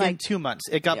views in, like, in 2 months.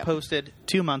 It got yeah. posted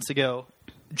 2 months ago.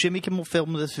 Jimmy Kimmel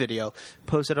filmed this video,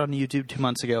 posted on YouTube 2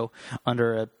 months ago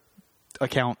under a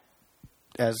account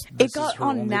as It this is got her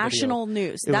on only national video.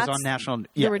 news. It That's was on national. the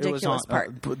Yeah, ridiculous it was on,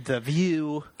 part. The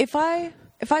View. If I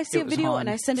see It a was video on and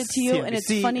I send it to you and it's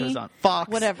CNBC, funny, it was on Fox,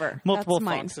 whatever, multiple that's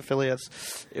mine. Fox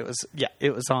affiliates.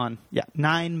 It was on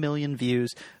 9 million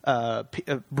views.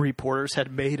 Reporters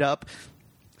had made up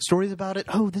stories about it.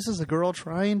 Oh, this is a girl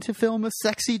trying to film a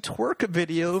sexy twerk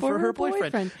video for her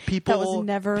boyfriend. That was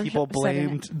never People said in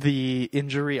blamed the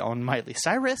injury on Miley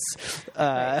Cyrus,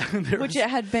 which it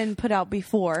had been put out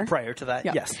before. prior to that.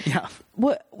 Yeah. Yes, yeah.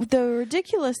 What the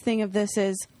ridiculous thing of this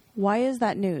is, why is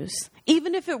that news?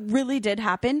 Even if it really did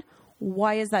happen,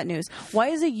 why is that news? Why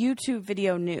is a YouTube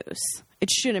video news? It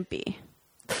shouldn't be.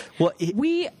 Well,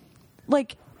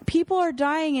 People are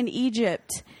dying in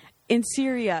Egypt, in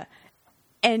Syria,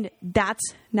 and that's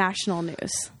national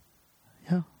news.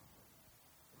 yeah.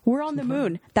 We're on the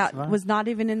moon. That fine. was not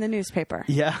even in the newspaper.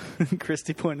 Yeah,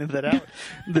 Christy pointed that out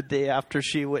the day after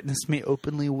she witnessed me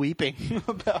openly weeping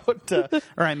about,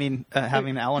 having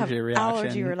an allergy Have reaction.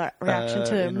 allergy reaction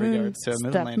to in moon regards to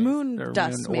stuff, landing, moon or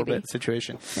dust, moon maybe. orbit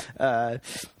situation.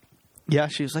 Yeah,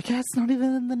 she was like, "Yeah, it's not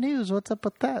even in the news. What's up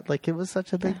with that? Like, it was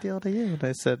such a big deal to you." And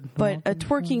I said, But well, a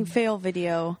twerking fail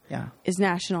video yeah, is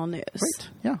national news. right,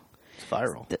 yeah, it's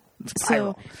viral. It's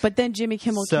So, viral. but then Jimmy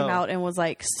Kimmel So- came out and was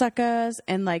like, "Suckas,"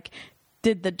 and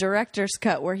did the director's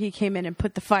cut where he came in and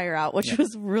put the fire out, which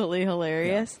was really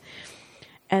hilarious.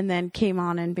 And then came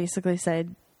on and basically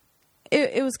said,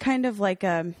 it was kind of like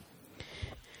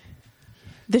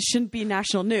this shouldn't be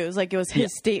national news. Like, it was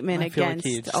his statement I feel against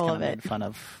like he just all kinda of made it. fun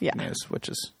of Yeah. news, which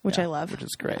I love. which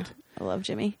is great. I love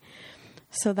Jimmy.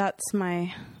 So that's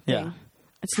my Yeah. thing.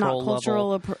 It's Troll not cultural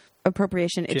level.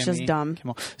 appropriation. It's Jimmy just dumb.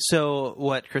 Kimmel. So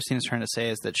what Christine's trying to say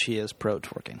is that she is pro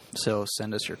twerking. So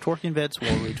send us your twerking vids.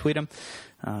 We'll retweet them.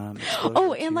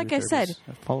 Oh, and like I said,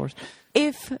 followers.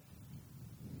 If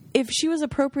she was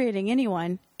appropriating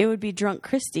anyone, it would be Drunk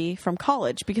Christy from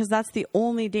college, because that's the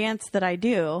only dance that I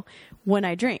do when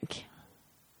I drink.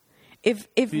 If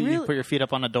You really put your feet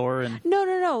up on a door and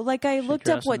no. Like, I looked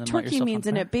your up ass what and then light twerking yourself means, on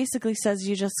and fire? it basically says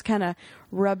you just kind of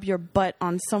rub your butt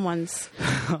on someone's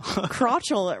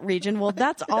crotchal region. Well,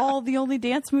 that's all the only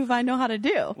dance move I know how to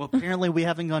do. well, apparently we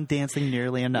haven't gone dancing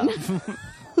nearly enough.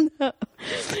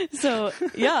 So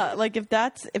yeah, like if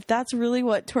that's really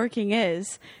what twerking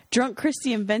is, Drunk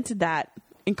Christy invented that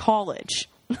in college.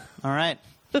 All right.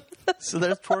 So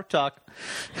there's twerk talk.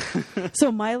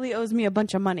 So Miley owes me a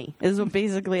bunch of money is what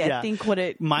basically I Yeah. think what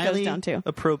it Miley goes down to.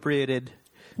 appropriated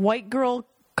White girl,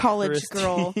 college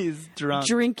girl, Christy's drunk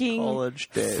drinking college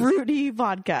days. fruity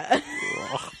vodka.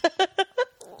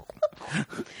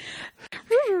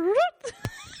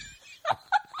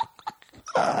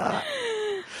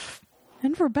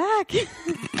 And we're back.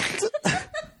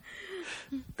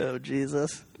 Oh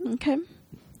Jesus. Okay.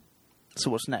 So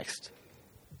what's next?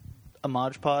 A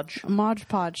Mod Podge? Mod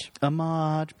Podge. A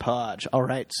Mod Podge. All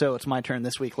right. So it's my turn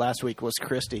this week. Last week was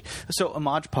Christy. So a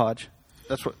Mod Podge.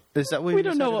 That's what is that what We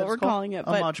don't know decided what it's we're called? calling it, A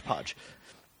but- Mod Podge.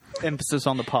 Emphasis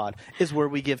on the pod is where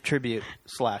we give tribute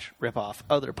 / rip off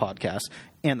other podcasts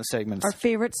and the segments. Our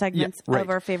favorite segments Yeah, right. of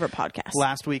our favorite podcast.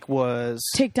 Last week was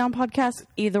Takedown podcast,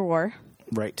 either or.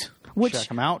 right. Which- Check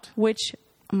them out. Which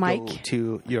Mike Go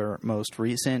to your most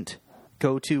recent.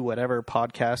 Go to whatever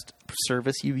podcast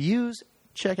service you use.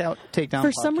 Check out Takedown.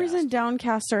 for some Podcast. reason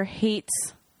Downcaster hates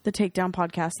the Takedown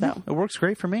podcast though. It works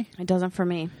great for me. It doesn't for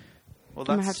me. Well,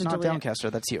 gonna have that's to not delete it. Downcaster.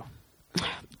 That's you.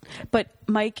 But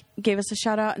Mike gave us a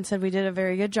shout out and said we did a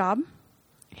very good job.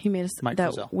 He made us Mike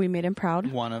that Frizzell. we made him proud.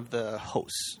 One of the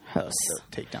hosts. Of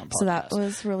the Takedown podcast. So that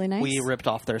was really nice. We ripped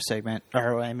off their segment,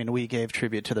 we gave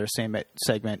tribute to their same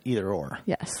segment, either or.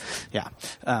 Yes. Yeah.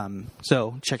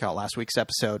 So check out last week's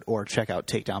episode or check out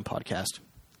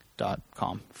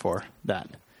takedownpodcast.com for that.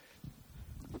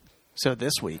 So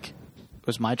this week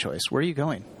was my choice. Where are you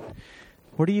going?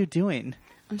 What are you doing?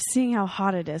 I'm seeing how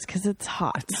hot it is because it's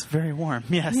hot. It's very warm.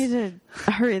 Yes. I need to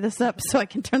hurry this up so I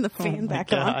can turn the fan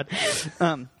back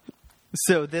on.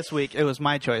 So this week it was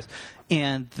my choice,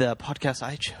 and the podcast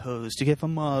I chose to give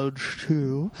homage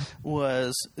to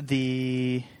was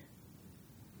the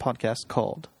podcast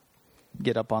called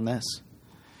 "Get Up on This."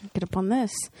 Get up on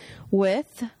this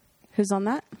with who's on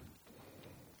that?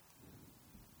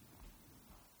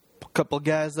 A couple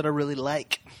guys that I really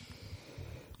like.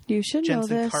 You should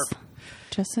Jensen know this. Karp.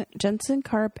 Jensen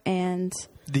Karp and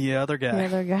The other guy. the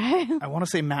other guy. I want to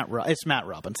say it's Matt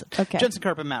Robinson. Okay. Jensen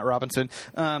Karp and Matt Robinson.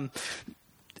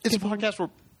 It's a podcast where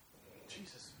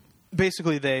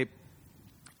basically they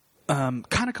kind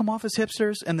of come off as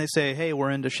hipsters and they say, hey,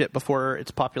 we're into shit before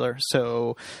it's popular,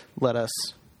 so let us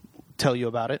tell you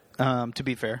about it. To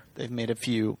be fair, they've made a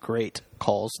few great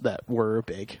calls that were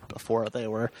big before they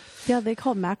were Yeah, they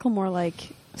called Macklemore like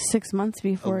 6 months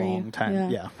before a long time. Yeah.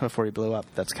 Yeah, before he blew up.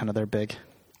 That's kind of their big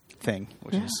thing,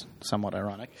 which is somewhat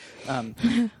ironic.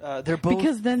 They're both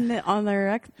Because then on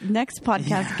their next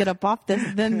podcast, Get Up Off This,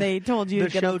 then they told you the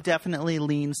to get show up. definitely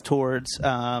leans towards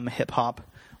hip hop,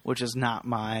 which is not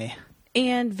my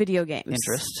And video games.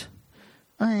 interest.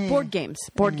 Board games,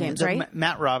 right?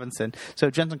 Matt Robinson. So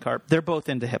Jensen Karp, they're both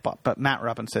into hip hop, but Matt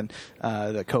Robinson,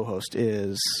 the co-host,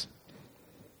 is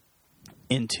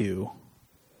into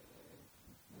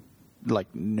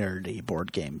like nerdy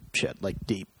board game shit, like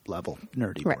deep level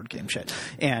nerdy Right. board game shit.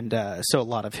 And so a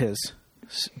lot of his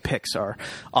picks are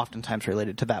oftentimes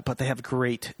related to that, but they have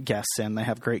great guests in. They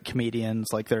have great comedians,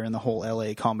 like they're in the whole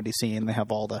LA comedy scene. They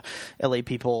have all the LA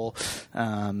people.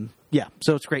 Yeah,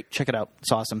 so it's great. Check it out.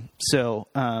 It's awesome. So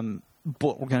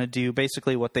what we're going to do,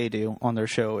 basically what they do on their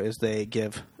show is they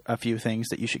give a few things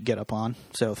that you should get up on.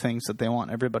 So things that they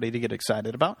want everybody to get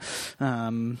excited about.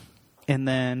 And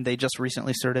then they just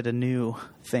recently started a new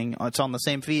thing. It's on the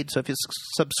same feed. So if you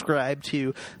subscribe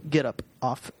to Get Up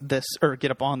Off This or Get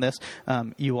Up On This,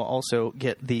 you will also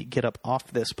get the Get Up Off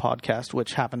This podcast,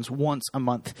 which happens once a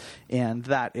month. And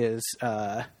that is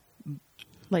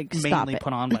Like, stop mainly it.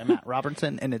 put on by Matt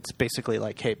Robertson. And it's basically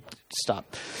like, hey,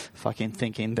 stop fucking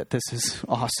thinking that this is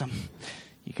awesome.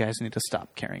 You guys need to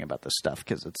stop caring about this stuff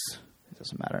because it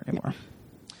doesn't matter anymore.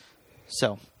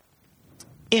 So,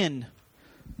 in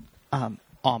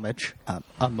homage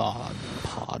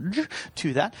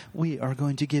to that, we are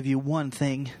going to give you one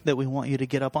thing that we want you to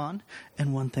get up on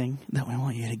and one thing that we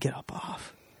want you to get up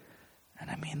off. And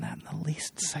I mean that in the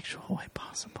least sexual way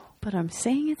possible. But I'm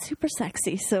saying it's super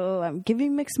sexy, so I'm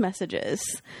giving mixed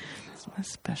messages. That's my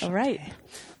specialty. All right.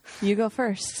 You go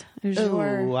first. There's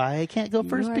Oh, I can't go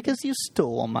first your- because you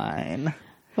stole mine.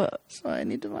 Well, So I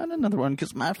need to find another one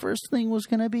because my first thing was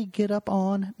going to be get up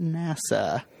on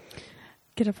NASA.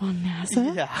 Get Up On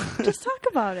NASA? Yeah. Just talk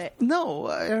about it. No,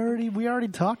 we already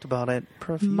talked about it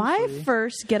profusely. My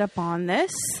first Get Up On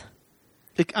This.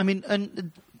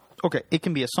 Okay, it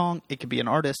can be a song, it could be an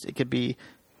artist, it could be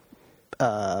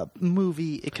a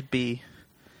movie, it could be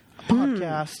a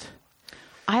podcast.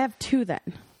 I have two then.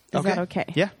 Is that okay?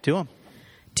 Yeah, do them.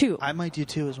 Two. I might do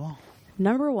two as well.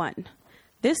 Number one.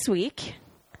 This week.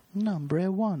 Number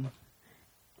one.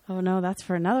 Oh, no, that's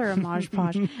for another homage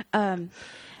podge.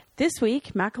 This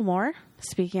week, Macklemore,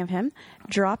 speaking of him,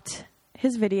 dropped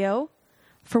his video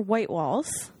for White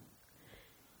Walls.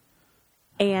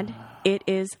 And it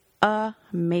is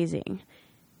amazing.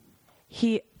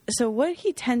 So what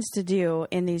he tends to do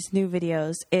in these new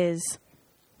videos is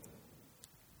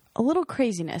a little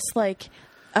craziness. Like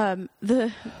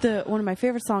the one of my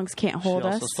favorite songs, Can't Hold She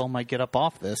Us. also stole my get up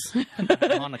off this.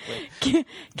 Ironically. Can't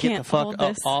Get the fuck hold up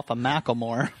this. off of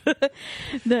Macklemore.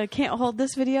 The Can't Hold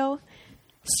This video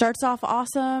starts off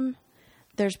awesome.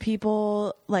 There's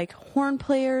people like horn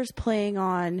players playing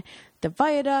on the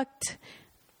viaduct.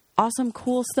 Awesome,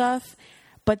 cool stuff.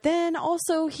 But then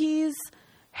also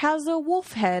has a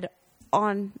wolf head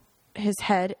on his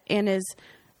head and is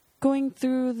going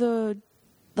through the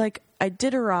like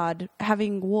Iditarod,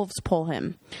 having wolves pull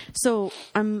him. So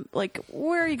I'm like,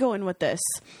 where are you going with this?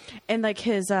 And like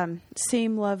his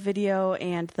Same Love video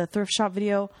and the thrift shop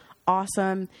video,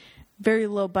 awesome. Very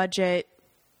low budget.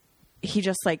 He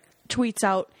just like tweets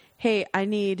out, hey, I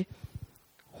need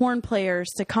horn players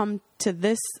to come to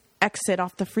this exit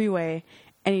off the freeway,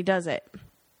 and he does it.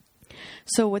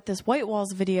 So with this White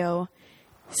Walls video,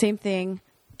 same thing.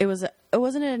 It wasn't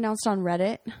it announced on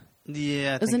Reddit?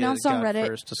 Yeah, It was announced on Reddit.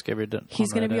 First discovered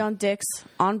He's going to be on Dick's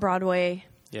on Broadway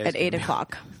Yeah, he's at 8 gonna be-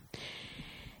 o'clock.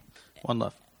 One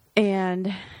Love.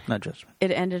 And No judgment.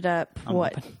 it ended up, I'm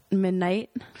what, open. midnight?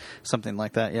 Something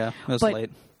like that, yeah. It was But-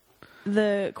 late.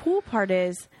 The cool part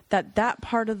is that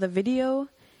part of the video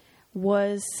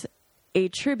was a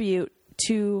tribute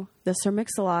to the Sir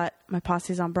Mix-a-Lot, My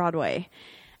Posse's on Broadway.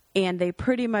 And they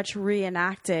pretty much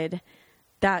reenacted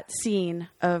that scene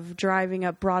of driving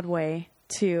up Broadway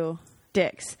to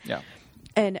Dick's. Yeah.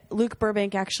 And Luke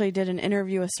Burbank actually did an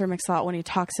interview with Sir Mix-a-Lot when he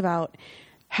talks about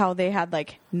how they had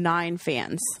like 9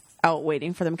 fans out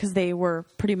waiting for them because they were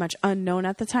pretty much unknown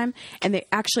at the time. And they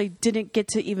actually didn't get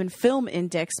to even film in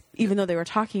Dick's, even though they were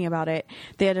talking about it.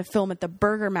 They had to film at the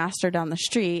Burger Master down the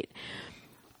street.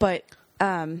 But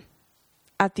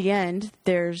at the end,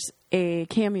 there's a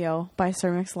cameo by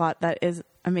Sir Mix-a-Lot that is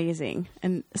amazing.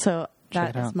 And so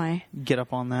Check that it is out. my Get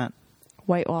up on that.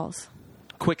 White Walls.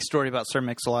 Quick story about Sir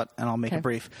Mix-a-Lot, and I'll make Okay. it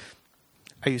brief.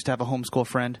 I used to have a homeschool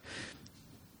friend.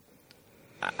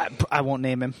 I won't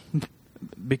name him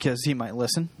because he might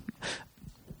listen.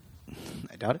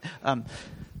 doubt it.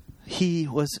 He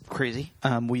was crazy.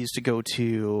 We used to go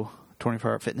to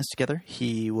 24 Hour Fitness together.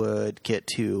 He would get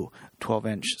 2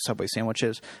 12-inch Subway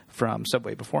sandwiches from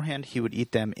Subway beforehand. He would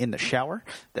eat them in the shower.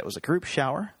 That was a group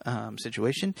shower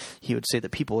situation. He would say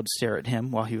that people would stare at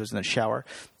him while he was in the shower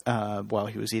while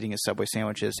he was eating his Subway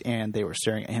sandwiches, and they were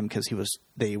staring at him because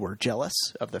they were jealous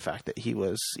of the fact that he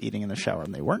was eating in the shower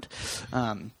and they weren't.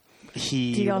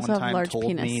 He Do you also one have time large told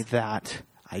penis? me that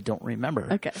I don't remember.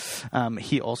 Okay.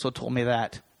 He also told me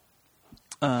that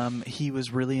he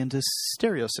was really into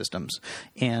stereo systems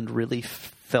and really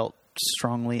felt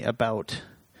strongly about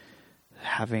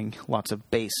having lots of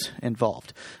bass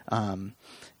involved.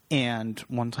 And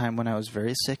one time when I was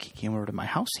very sick, he came over to my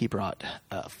house. He brought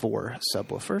 4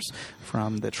 subwoofers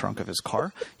from the trunk of his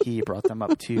car. He brought them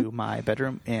up to my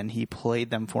bedroom, and he played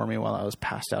them for me while I was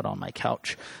passed out on my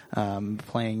couch,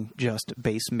 playing just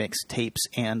bass mix tapes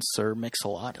and Sir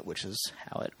Mix-a-Lot, which is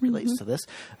how it relates to this,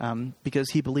 because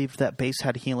he believed that bass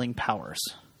had healing powers.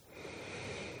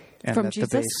 And From that Jesus?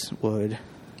 the bass would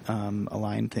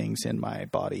align things in my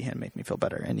body and make me feel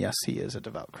better. And yes, he is a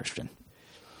devout Christian.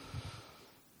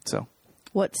 So,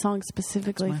 What song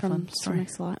specifically That's my from fun Sir story.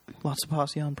 Mix-a-Lot? lots of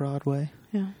posse on Broadway.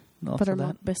 Yeah. Lots of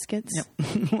Buttermilk that. biscuits.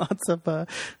 Yep. Lots of,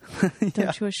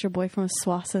 Don't you wish your boyfriend was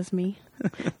swass as me?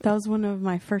 That was one of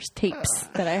my first tapes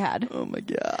that I had. Oh my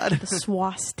God. The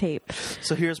swass tape.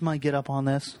 So here's my get up on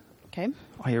this. Okay.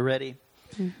 Are you ready?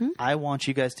 Mm-hmm. I want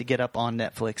you guys to get up on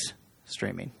Netflix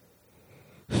streaming.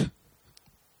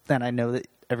 And I know that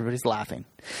everybody's laughing.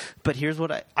 But here's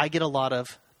what I get a lot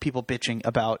of people bitching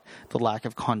about the lack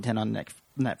of content on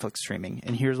Netflix streaming.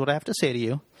 And here's what I have to say to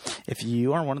you. If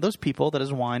you are one of those people that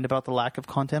has whined about the lack of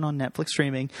content on Netflix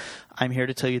streaming, I'm here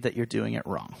to tell you that you're doing it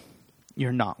wrong.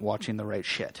 You're not watching the right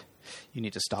shit. You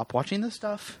need to stop watching the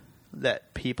stuff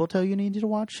that people tell you need to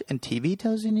watch and TV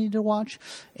tells you need to watch,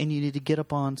 and you need to get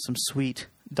up on some sweet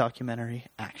documentary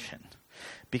action.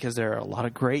 Because there are a lot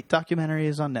of great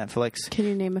documentaries on Netflix. Can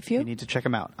you name a few? You need to check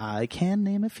them out. I can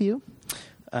name a few.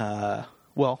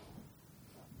 Well,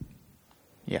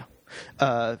 yeah.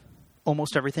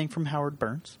 Almost everything from Howard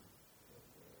Burns.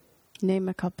 Name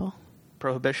a couple.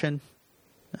 Prohibition.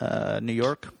 New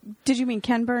York. Did you mean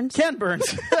Ken Burns? Ken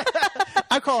Burns.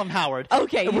 I call him Howard.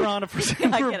 Okay. We're on a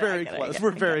percent. I We're get it, very I get it, close. I get it,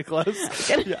 We're very close.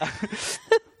 Yeah.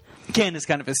 Ken is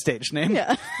kind of his stage name.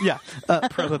 Yeah. Yeah.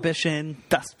 Prohibition,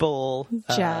 Dust Bowl,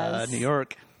 Jazz. New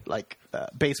York, like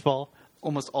baseball.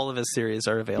 Almost all of his series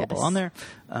are available Yes. on there.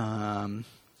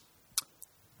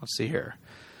 Let's see here.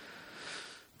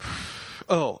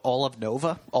 Oh, all of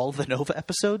the Nova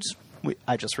episodes.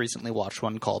 I just recently watched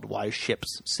one called Why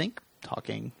Ships Sink,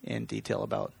 talking in detail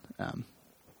about,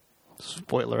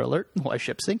 spoiler alert, why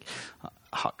ships sink.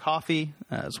 Hot Coffee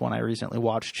is one I recently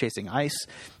watched. Chasing Ice.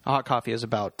 Hot Coffee is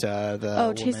about the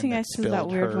woman Chasing that Ice is that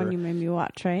spilled weird her- one you made me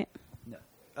watch, right?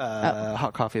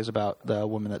 Hot Coffee is about the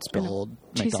woman that spilled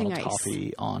Chasing McDonald's Ice.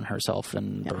 coffee on herself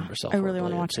and burned herself. I really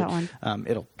wanna horribly. watch that one.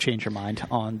 It'll change your mind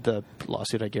on the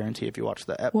lawsuit, I guarantee, if you watch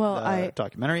the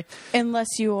documentary. Unless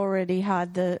you already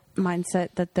had the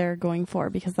mindset that they're going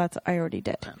for, because I already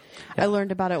did. Yeah. I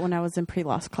learned about it when I was in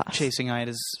pre-law class. Chasing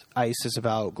Ice is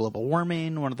about global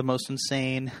warming, one of the most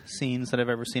insane scenes that I've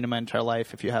ever seen in my entire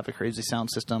life. If you have a crazy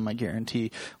sound system, I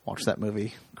guarantee, watch that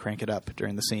movie, crank it up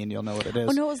during the scene, you'll know what it is.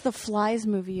 Oh no, it was the Flies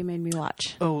movie you made me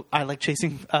watch. Oh, I like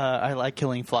I like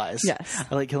Killing Flies. Yes.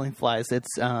 I like Killing Flies. It's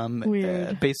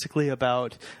Weird. Basically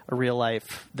about a real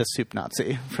life, the soup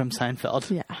Nazi from Seinfeld.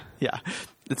 Yeah. Yeah.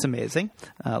 It's amazing.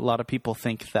 A lot of people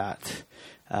think that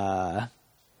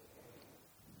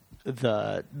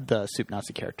the soup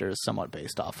Nazi character is somewhat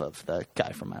based off of the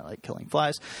guy from I Like Killing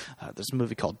Flies. There's a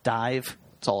movie called Dive.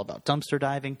 It's all about dumpster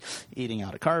diving, eating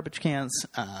out of garbage cans.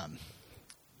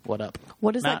 What up?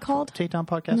 What is that Matt, called? Take-Down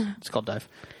Podcast? It's called Dive.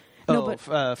 No, Oh, but-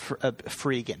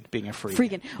 freegan, being a freegan.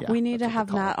 Freegan. Yeah, We need to that's what have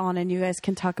they call Matt on, and you guys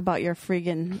can talk about your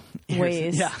freegan it.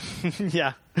 ways.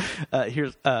 Yeah. Yeah.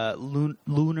 Here's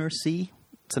Lunar Sea.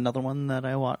 It's another one that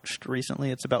I watched recently.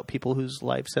 It's about people whose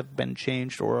lives have been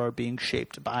changed or are being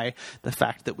shaped by the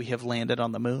fact that we have landed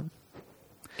on the moon.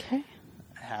 Okay.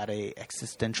 I had a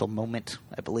existential moment.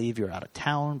 I believe you're out of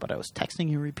town, but I was texting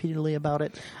you repeatedly about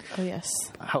it. Oh yes.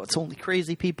 How it's only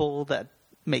crazy people that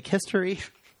make history.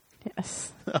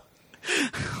 Yes.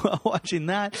 While watching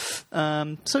that.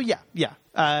 So yeah.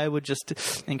 I would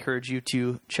just encourage you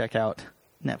to check out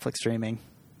Netflix streaming.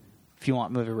 If you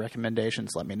want movie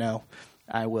recommendations, let me know.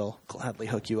 I will gladly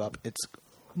hook you up. It's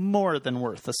more than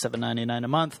worth the $7.99 a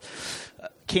month.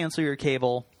 Cancel your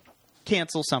cable.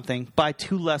 Cancel something. Buy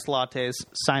 2 less lattes.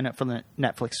 Sign up for the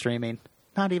Netflix streaming.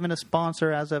 Not even a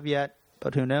sponsor as of yet,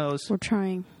 but who knows? We're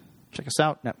trying. Check us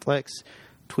out, Netflix.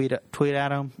 tweet at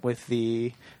them with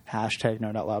the hashtag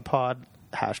Nerd Out Loud Pod,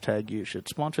 hashtag you should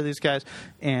sponsor these guys,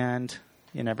 and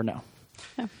you never know.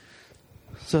 Yeah.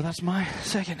 So that's my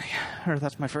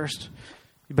that's my first.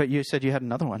 But you said you had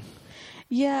another one.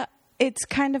 Yeah, it's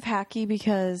kind of hacky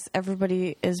because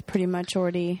everybody is pretty much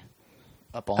already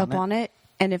Up on it.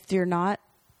 And if you're not,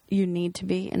 you need to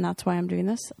be. And that's why I'm doing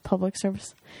this. Public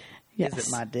service. Yes. Is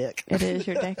it my dick? It is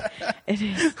your dick. It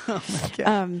is. Oh my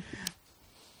God.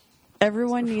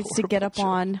 Everyone needs to get up joke.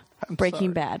 on I'm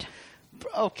Breaking sorry. Bad.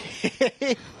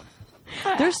 Okay.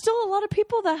 There's still a lot of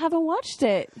people that haven't watched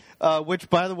it. Which,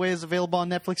 by the way, is available on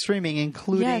Netflix streaming,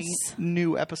 including Yes.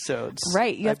 new episodes.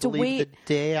 Right, you have to believe wait the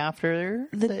day after.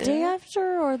 The day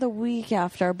after or the week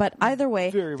after. But either way,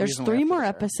 Very there's reasonably 3 after more the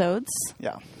fair. episodes.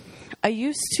 Yeah. I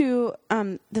used to,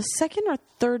 the second or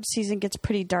third season gets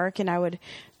pretty dark and I would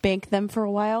bank them for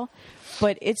a while.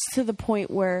 But it's to the point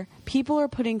where people are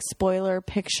putting spoiler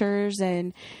pictures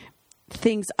and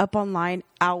things up online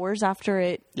hours after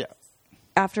it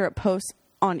posts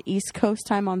on East Coast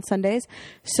time on Sundays.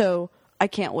 So I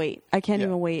can't wait. I can't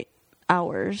even wait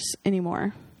hours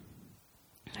anymore.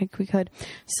 Like we could.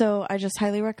 So I just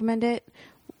highly recommend it.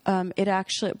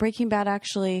 Breaking Bad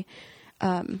actually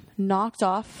knocked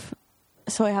off.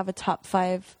 So I have a top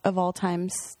 5 of all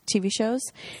times TV shows,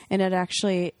 and it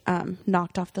actually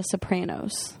knocked off The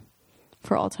Sopranos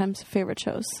for all time's favorite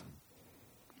shows.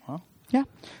 Well, Yeah.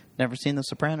 never seen The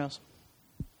Sopranos.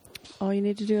 All you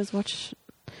need to do is watch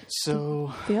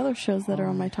So the other shows that are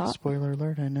on my top. Spoiler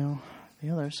alert! I know the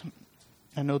others.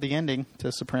 I know the ending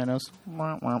to Sopranos.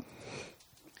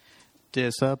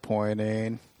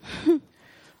 Disappointing.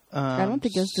 I don't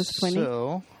think it was disappointing.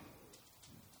 So,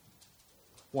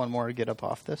 one more to get up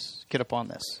on this. Get up on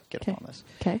this.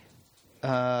 Okay.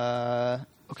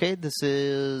 Okay, this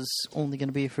is only going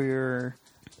to be for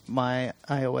my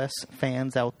iOS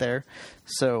fans out there.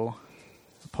 So,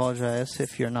 apologize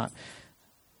if you're not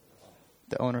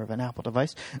the owner of an Apple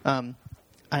device.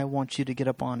 I want you to get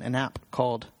up on an app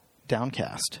called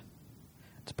Downcast.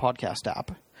 It's a podcast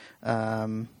app.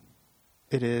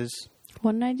 It is...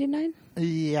 $1.99?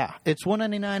 Yeah, it's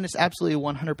 $1.99. It's absolutely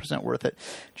 100% worth it.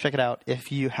 Check it out.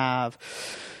 If you have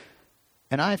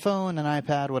an iPhone, an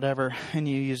iPad, whatever, and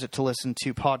you use it to listen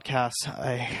to podcasts,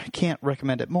 I can't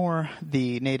recommend it more.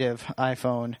 The native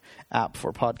iPhone app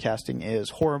for podcasting is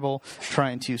horrible.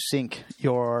 Trying to sync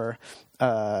your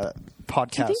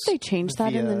podcast. Do you think they changed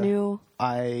that in the new...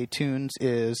 iTunes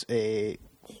is a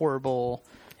horrible...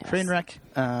 train wreck.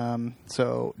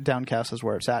 So Downcast is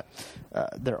where it's at.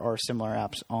 There are similar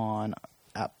apps on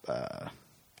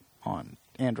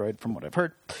Android, from what I've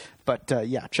heard. But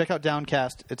yeah, check out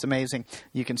Downcast. It's amazing.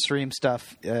 You can stream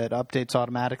stuff. It updates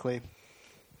automatically.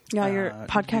 Yeah, your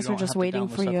podcasts you are don't just have to waiting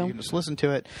download for stuff. you. You can just listen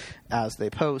to it as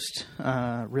they post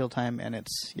real time, and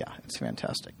it's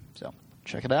fantastic. So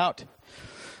check it out.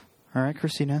 All right,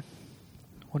 Christina,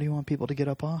 what do you want people to get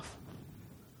up off?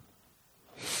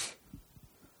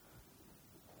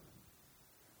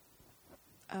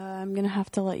 I'm going to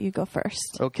have to let you go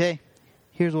first. Okay,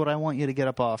 here's what I want you to get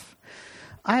up off.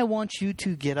 I want you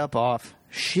to get up off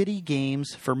shitty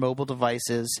games for mobile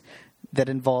devices that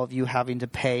involve you having to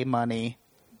pay money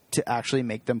to actually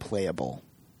make them playable.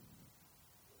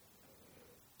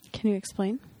 Can you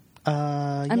explain?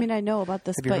 Yeah. I mean, I know about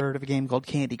this, Have you but... heard of a game called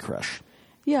Candy Crush?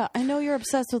 Yeah, I know you're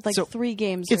obsessed with like So, 3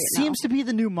 games It right now. seems to be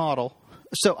the new model.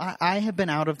 So I have been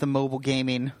out of the mobile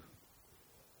gaming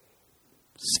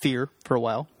sphere for a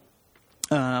while.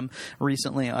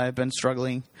 Recently, I've been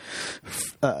struggling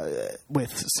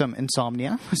with some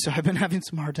insomnia, so I've been having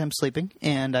some hard time sleeping,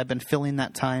 and I've been filling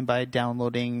that time by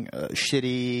downloading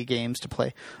shitty games to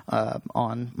play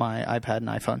on my iPad and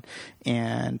iPhone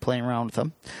and playing around with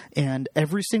them. And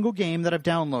every single game that I've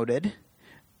downloaded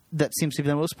that seems to be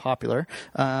the most popular,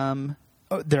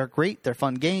 they're great. They're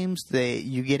fun games.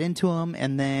 You get into them,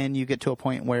 and then you get to a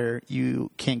point where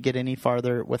you can't get any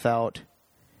farther without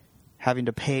having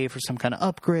to pay for some kind of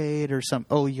upgrade or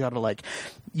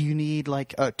you need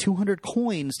 200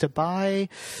 coins to buy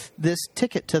this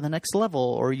ticket to the next level,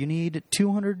 or you need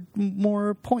 200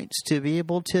 more points to be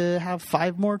able to have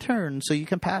 5 more turns so you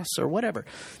can pass or whatever.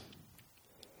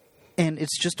 And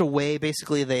it's just a way,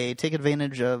 basically, they take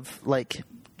advantage of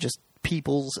just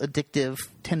people's addictive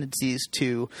tendencies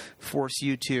to force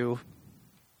you to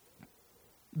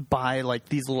buy like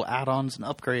these little add-ons and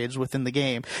upgrades within the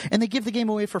game, and they give the game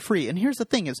away for free. And here's the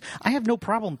thing is, I have no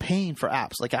problem paying for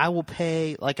apps. Like I will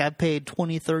pay, like I've paid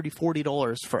 $20, $30,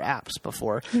 $40 for apps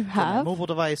before. You For my have? mobile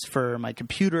device, for my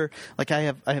computer. Like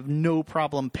I have no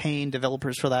problem paying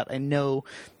developers for that. I know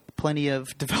plenty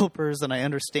of developers, and I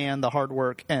understand the hard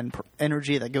work and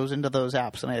energy that goes into those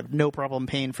apps, and I have no problem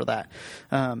paying for that.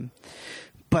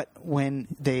 But when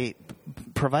they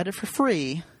provide it for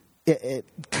free, it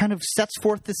kind of sets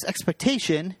forth this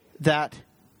expectation that,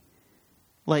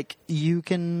 like, you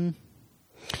can...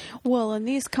 Well, and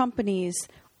these companies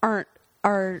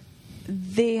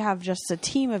they have just a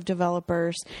team of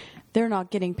developers. They're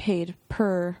not getting paid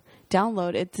per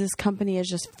download. This company is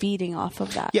just feeding off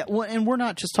of that. Yeah, well, and we're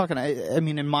not just talking... I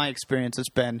mean, in my experience, it's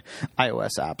been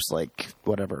iOS apps like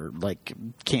whatever, like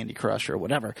Candy Crush or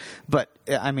whatever. But,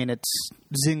 I mean, it's...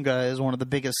 Zynga is one of the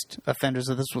biggest offenders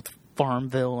of this with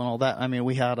Farmville and all that. I mean,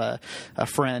 we had a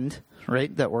friend,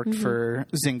 right, that worked for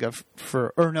Zynga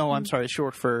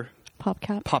short for...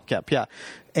 PopCap. PopCap, yeah.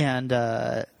 And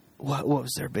what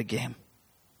was their big game?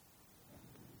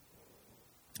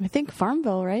 I think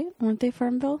Farmville, right? Weren't they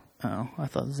Farmville? Oh, I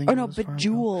thought Zynga Oh, no, was Farmville.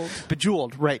 Bejeweled.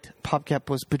 Bejeweled, right. PopCap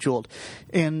was Bejeweled.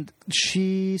 And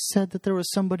she said that there was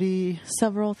somebody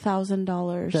Several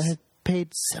 $1,000s. that had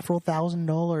paid several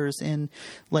 $1,000s in,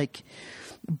 like,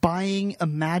 buying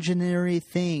imaginary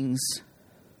things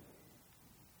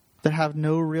that have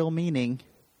no real meaning.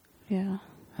 Yeah.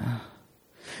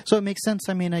 So it makes sense.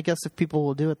 I mean, I guess if people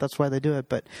will do it, that's why they do it.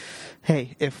 But,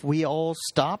 hey, if we all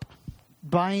stop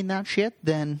buying that shit,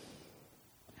 then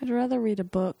I'd rather read a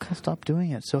book. I'll stop doing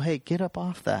it. So, hey, get up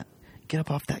off that. Get up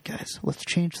off that, guys. Let's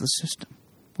change the system.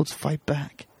 Let's fight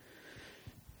back.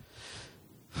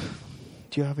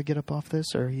 Do you have a get up off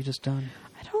this, or are you just done?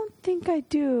 I don't think I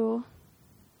do.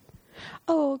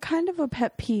 Oh, kind of a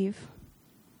pet peeve.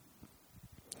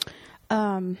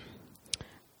 I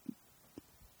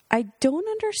don't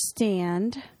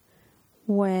understand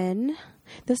when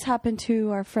this happened to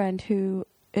our friend who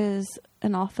is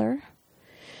an author.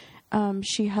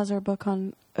 She has her book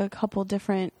on a couple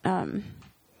different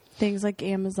things like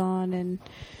Amazon and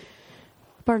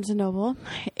Barnes & Noble.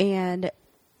 And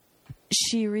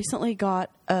she recently got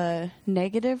a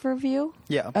negative review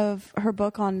of her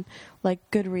book on like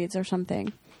Goodreads or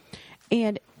something.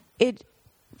 And it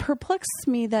perplexes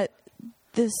me that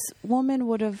this woman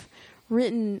would have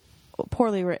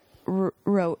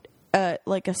wrote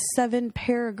like a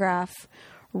 7-paragraph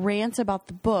rant about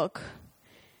the book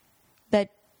that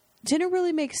didn't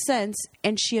really make sense,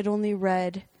 and she had only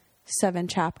read 7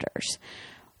 chapters.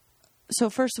 So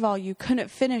first of all, you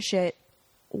couldn't finish it.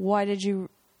 Why did you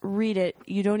read it?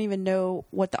 You don't even know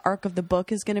what the arc of the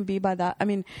book is going to be by that. I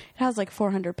mean, it has like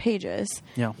 400 pages.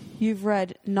 Yeah. You've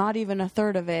read not even a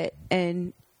third of it,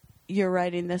 and you're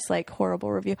writing this like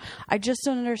horrible review. I just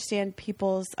don't understand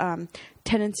people's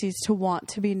tendencies to want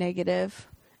to be negative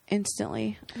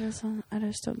instantly. I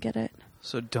just don't get it.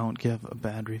 So don't give a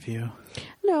bad review.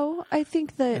 No, I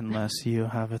think that unless you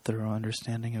have a thorough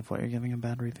understanding of what you're giving a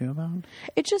bad review about.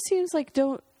 It just seems like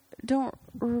don't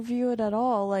review it at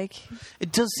all. Like,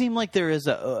 it does seem like there is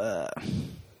a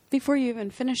before you even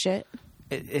finish it.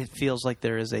 It feels like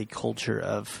there is a culture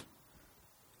of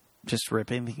just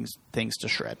ripping things to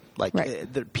shred. Like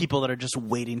the people that are just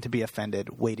waiting to be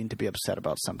offended, waiting to be upset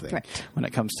about something. Right. When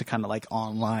it comes to kind of like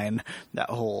online, that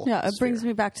whole it brings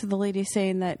me back to the lady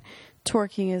saying that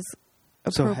twerking is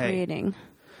appropriating. So, hey,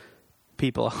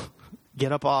 people,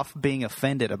 get up off being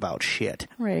offended about shit.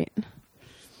 Right.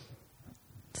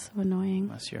 It's so annoying.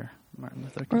 Unless you're Martin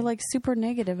Luther King. Or like super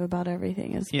negative about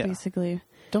everything is basically.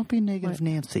 Don't be negative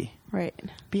Nancy. Right.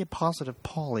 Be a positive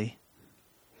Polly.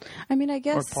 I mean, I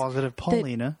guess. Or positive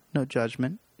Paulina. No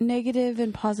judgment. Negative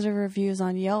and positive reviews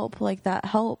on Yelp, like that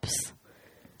helps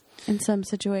in some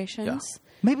situations. Yeah.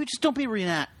 Maybe just don't be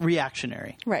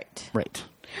reactionary. Right. Right.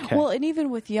 Okay. Well, and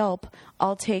even with Yelp,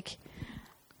 I'll take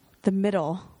the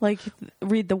middle, like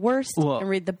read the worst and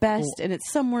read the best, and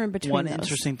it's somewhere in between. One those.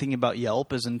 Interesting thing about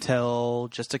Yelp is until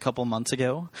just a couple months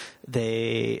ago,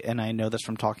 and I know this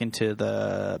from talking to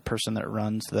the person that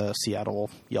runs the Seattle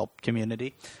Yelp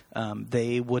community,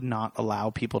 they would not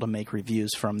allow people to make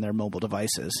reviews from their mobile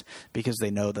devices because they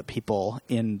know that people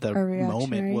in the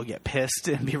moment will get pissed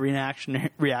and be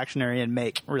reactionary and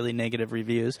make really negative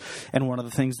reviews. And one of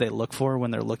the things they look for when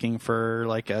they're looking for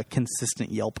like a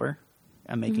consistent Yelper,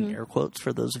 I'm making air quotes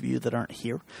for those of you that aren't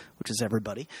here, which is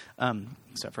everybody,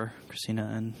 except for Christina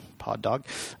and Pod Dog,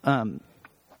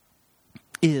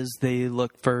 is they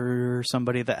look for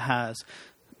somebody that has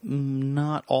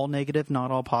not all negative,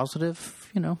 not all positive.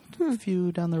 A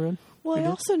few down the road. Well, I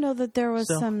also know that there was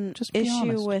So, some just be issue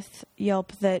honest. with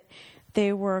Yelp that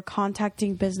they were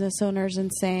contacting business owners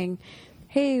and saying,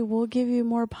 hey, we'll give you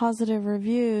more positive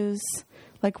reviews.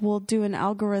 Like, we'll do an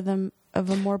algorithm of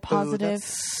a more positive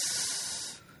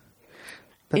That's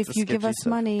if a you give sketchy us subject.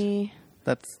 money.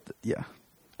 Yeah.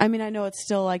 I mean, I know it's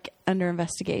still, like, under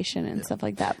investigation and stuff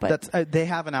like that, but They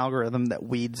have an algorithm that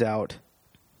weeds out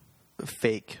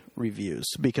fake reviews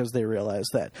because they realize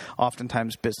that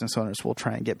oftentimes business owners will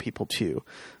try and get people to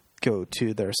go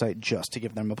to their site just to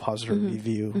give them a positive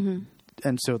review.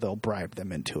 And so they'll bribe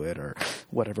them into it or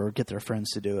whatever, get their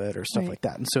friends to do it or stuff Right. like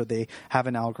that. And so they have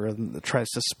an algorithm that tries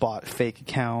to spot fake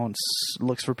accounts,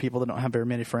 looks for people that don't have very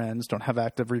many friends, don't have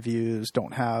active reviews,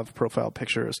 don't have profile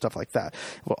pictures, stuff like that.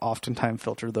 Will oftentimes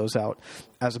filter those out.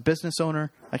 As a business owner,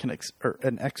 I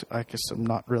guess I'm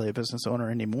not really a business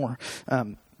owner anymore.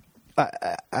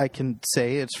 I can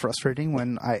say it's frustrating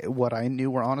when what I knew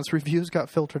were honest reviews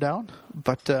got filtered out,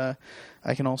 but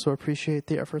I can also appreciate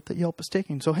the effort that Yelp is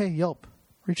taking. So, hey, Yelp,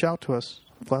 reach out to us.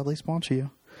 We'll gladly sponsor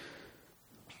you.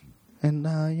 And,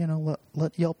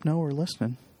 let Yelp know we're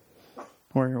listening.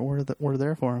 We're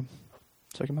there for them.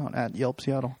 Check them out at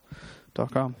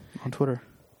yelpseattle.com on Twitter.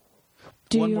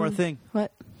 One more thing.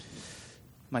 What?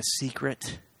 My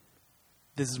secret.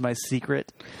 This is my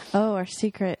secret. Oh, our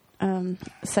secret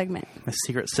segment. My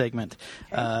secret segment.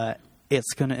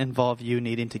 It's going to involve you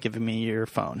needing to give me your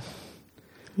phone.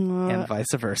 And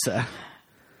vice versa.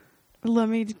 Let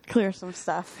me clear some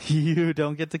stuff. You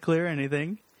don't get to clear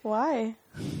anything Why?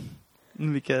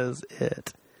 because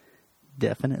it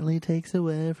definitely takes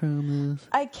away from us.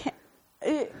 I can't.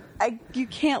 You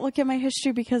can't look at my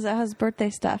history because it has birthday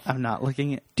stuff. I'm not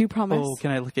looking at... Do you promise? Oh, can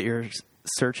I look at your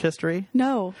search history?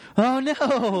 No. Oh,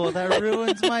 no. That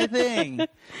ruins my thing.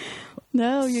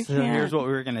 No, you So can't. here's what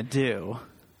we were going to do.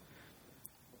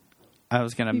 I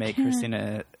was going to make can't.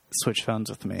 Christina switch phones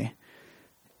with me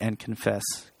and confess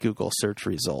Google search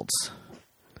results.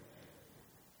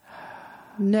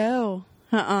 No.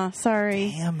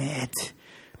 Sorry. Damn it.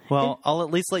 Well, I'll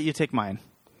at least let you take mine.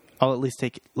 I'll at least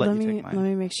let you take mine. Let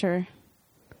me make sure.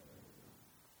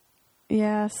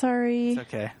 Yeah, sorry. It's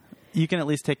okay. You can at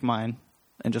least take mine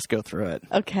and just go through it.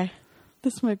 Okay.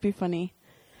 This might be funny.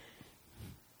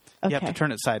 Okay. You have to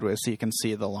turn it sideways so you can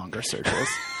see the longer searches.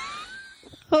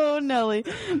 Oh, Nelly.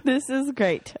 This is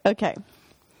great. Okay.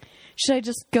 Should I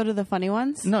just go to the funny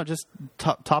ones? No, just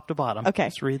top to bottom. Okay.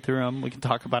 Just read through them. We can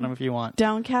talk about them if you want.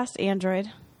 Downcast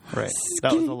Android. Right.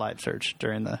 That was a live search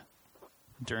during the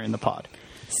pod.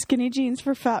 Skinny jeans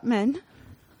for fat men.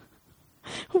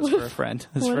 It's for a friend.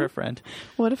 It's what for a if- friend.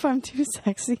 What if I'm too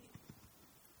sexy?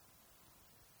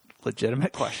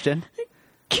 Legitimate question.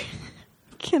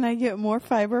 Can I get more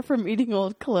fiber from eating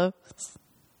old clothes?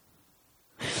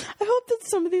 I hope that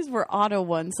some of these were auto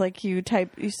ones, like you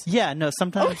type. Yeah, no,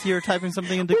 sometimes you're typing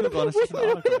something into Google and it's just an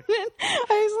autocorrect. I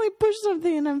accidentally pushed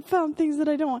something and I found things that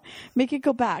I don't want. Make it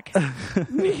go back.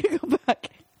 Make it go back.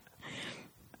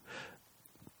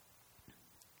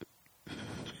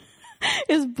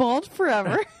 Is bald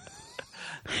forever?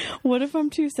 What if I'm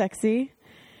too sexy?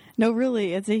 No,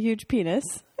 really, it's a huge penis.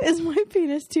 Is my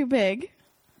penis too big?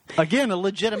 Again, a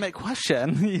legitimate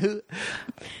question. Do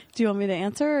you want me to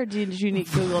answer, or did you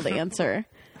need Google to answer?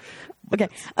 Okay.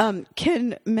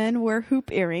 Can men wear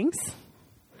hoop earrings?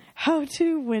 How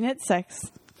to win at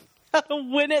sex? How to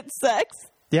win at sex?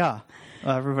 Yeah.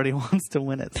 Everybody wants to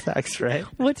win at sex, right?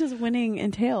 What does winning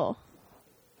entail?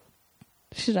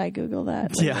 Should I Google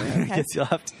that? later? Yeah, I Okay. guess you'll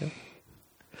have to.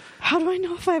 How do I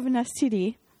know if I have an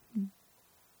STD?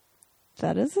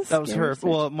 That is a That was scary her. search.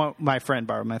 Well, my friend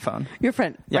borrowed my phone. Your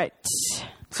friend, Yeah. right?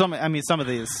 Some of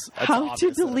these. it's How to obvious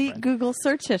that a delete friend. Google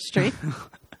search history?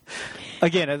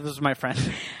 Again, this was my friend.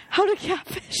 How to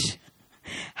catfish?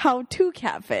 How to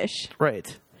catfish?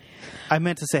 Right. I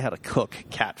meant to say how to cook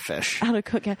catfish. How to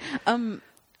cook cat?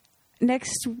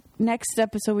 Next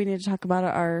episode we need to talk about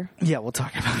our Yeah, we'll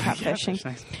talk about catfishing. catfish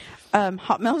next.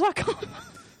 Hotmail.com.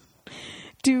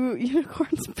 Do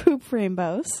unicorns poop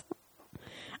rainbows?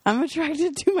 I'm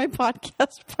attracted to my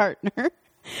podcast partner.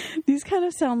 These kind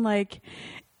of sound like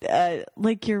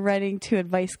you're writing to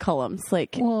advice columns.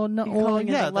 Like, Well, no, you're well, calling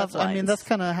in yeah. the love That's lines.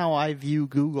 kind of how I view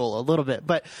Google a little bit.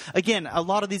 But again, a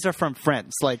lot of these are from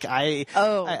friends. Like I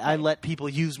let people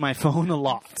use my phone a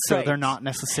lot, so Right. they're not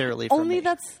necessarily from Only me.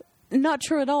 that's not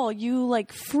true at all. You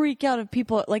like freak out if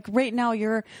people like right now.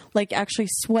 You're like actually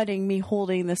sweating me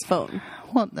holding this phone.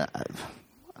 Well, not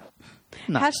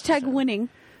Hashtag winning.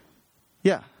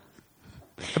 Yeah.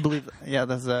 I believe, yeah,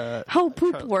 that's a... How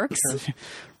poop works.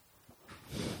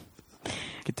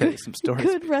 Get could tell you some stories.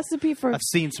 Good recipe for I've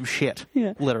seen some shit.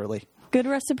 Yeah. Literally. good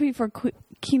recipe for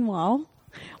quinoa,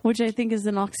 which I think is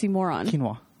an oxymoron.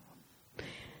 Quinoa.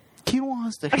 Quinoa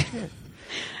is the shit.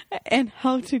 And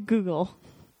how to Google.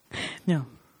 Yeah.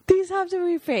 These have to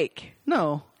be fake.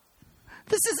 No.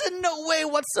 This is in no way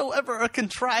whatsoever a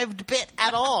contrived bit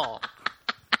at all.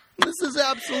 This is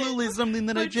absolutely something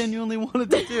that I genuinely wanted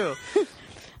to do.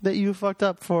 That you fucked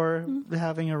up for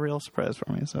having a real surprise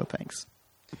for me, so thanks.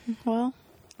 Well,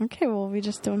 okay, well, we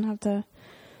just don't have to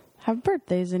have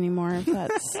birthdays anymore if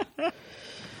that's...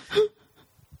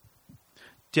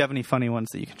 Do you have any funny ones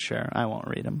that you can share? I won't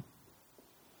read them.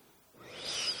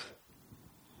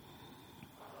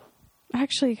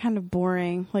 Actually kind of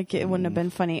boring. Like, it wouldn't have been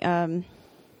funny.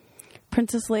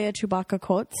 Princess Leia Chewbacca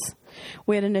quotes.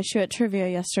 We had an issue at trivia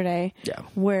yesterday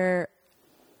where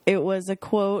it was a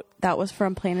quote that was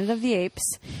from Planet of the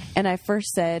Apes, and I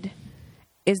first said,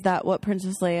 is that what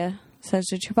Princess Leia says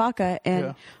to Chewbacca?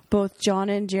 And both John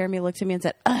and Jeremy looked at me and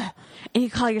said, ugh, and you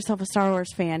call yourself a Star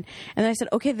Wars fan. And I said,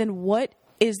 okay, then what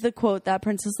is the quote that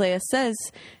Princess Leia says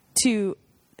to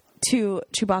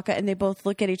Chewbacca? And they both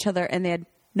look at each other and they had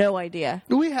no idea.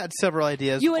 We had several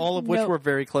ideas, all of which were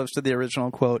very close to the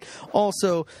original quote.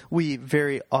 Also, we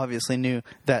very obviously knew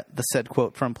that the said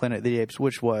quote from Planet of the Apes,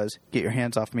 which was, "Get your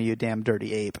hands off me, you damn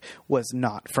dirty ape," was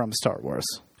not from Star Wars.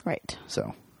 Right.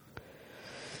 So.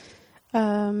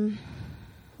 I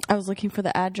was looking for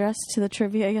the address to the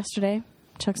trivia yesterday.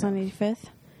 Chuck's on 85th.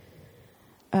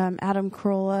 Adam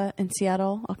Carolla in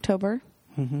Seattle, October.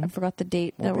 I forgot the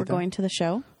date that we're going to the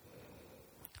show.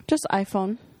 Just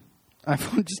iPhone.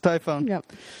 Just iPhone.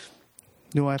 Yep.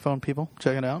 New iPhone people,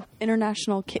 check it out.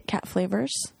 International Kit Kat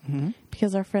flavors.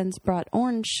 Because our friends brought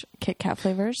orange Kit Kat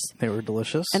flavors. They were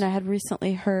delicious. And I had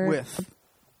recently heard... With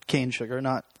cane sugar,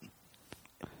 not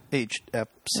HFCS.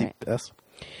 Right.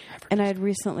 And I had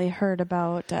recently heard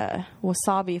about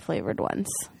wasabi flavored ones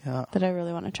that I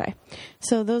really want to try.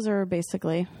 So those are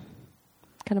basically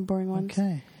kind of boring ones.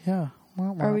 Okay, yeah.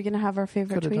 Well, are we going to have our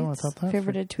favorite tweets?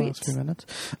 Favorited tweets? Few minutes.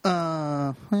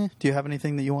 Do you have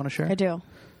anything that you want to share? I do.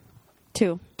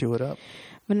 2. Do it up.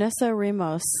 Vanessa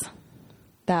Ramos.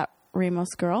 That Ramos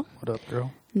girl. What up,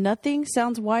 girl? Nothing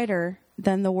sounds whiter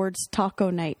than the words taco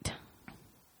night.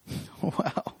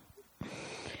 Wow.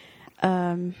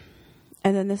 And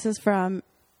then this is from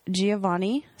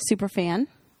Giovanni, superfan,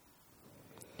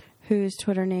 whose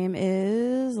Twitter name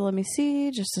is, let me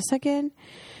see, just a second,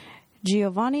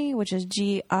 Giovanni, which is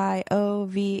Giovanni,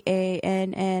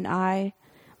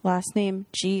 last name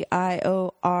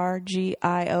Giorgio,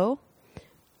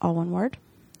 all one word.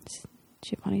 It's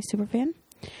Giovanni, superfan.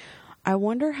 I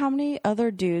wonder how many other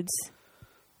dudes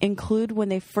include when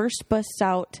they first bust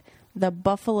out the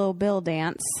Buffalo Bill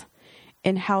dance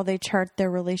and how they chart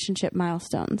their relationship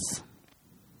milestones.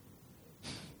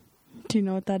 Do you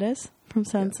know what that is? From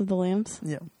Silence of the Lambs?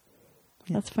 Yeah.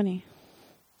 That's funny.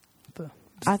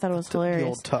 I thought it was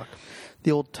hilarious.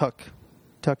 The old tuck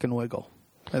and wiggle,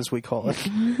 as we call it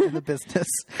in the business,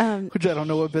 which I don't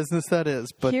know what business that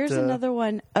is. But here's another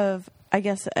one of, I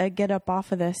guess, a get up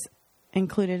off of this,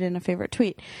 included in a favorite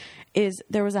tweet, is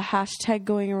there was a hashtag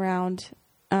going around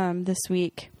this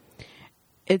week.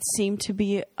 It seemed to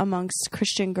be amongst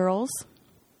Christian girls.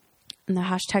 And the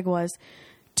hashtag was,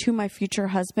 "To my future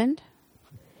husband."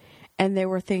 And there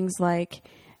were things like,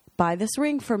 "Buy this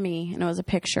ring for me." And it was a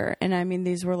picture. And I mean,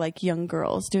 these were like young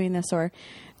girls doing this. Or,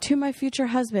 "To my future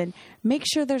husband, make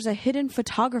sure there's a hidden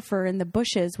photographer in the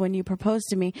bushes when you propose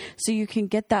to me so you can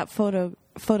get that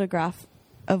photograph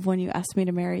of when you asked me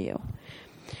to marry you."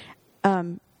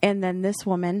 And then this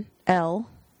woman, Elle,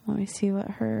 let me see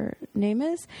what her name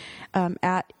is,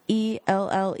 at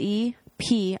ELLEP_.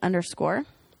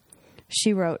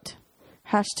 She wrote,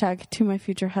 hashtag "to my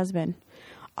future husband.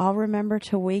 I'll remember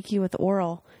to wake you with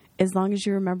oral as long as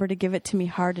you remember to give it to me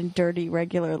hard and dirty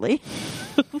regularly."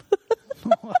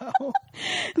 Wow.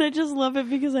 And I just love it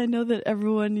because I know that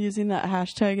everyone using that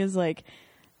hashtag is like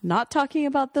not talking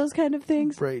about those kind of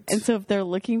things. Right. And so if they're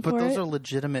looking for it. But those are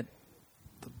legitimate.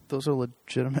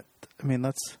 I mean,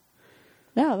 that's...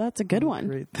 Yeah, that's a good one.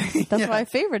 Great thing. That's why I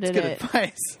favorited it's good it.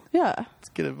 Advice. Yeah. It's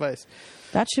good advice.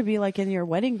 That should be like in your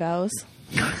wedding vows.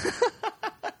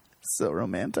 So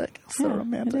romantic. So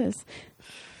romantic. It is.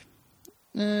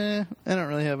 I don't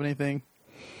really have anything.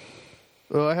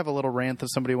 Oh, I have a little rant that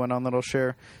somebody went on that I'll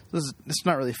share. It's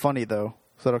not really funny, though.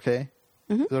 Is that okay?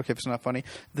 Is it okay if it's not funny?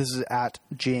 This is at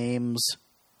James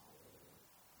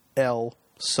L.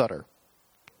 Sutter.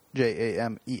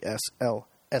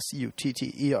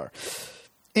 JamesLSutter.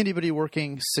 Anybody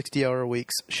working 60-hour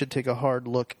weeks should take a hard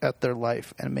look at their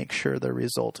life and make sure their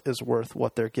result is worth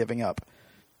what they're giving up.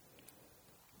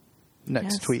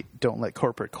 Next Yes. tweet, don't let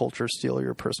corporate culture steal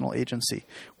your personal agency.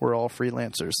 We're all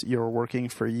freelancers. You're working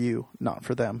for you, not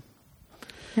for them.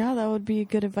 Yeah, that would be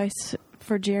good advice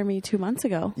for Jeremy 2 months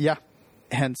ago. Yeah,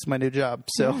 hence my new job.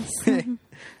 So,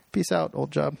 peace out,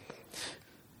 old job.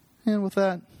 And with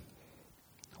that,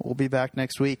 we'll be back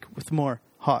next week with more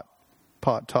hot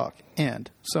pod talk and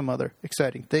some other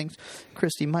exciting things.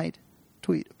 Christy might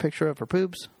tweet a picture of her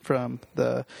boobs from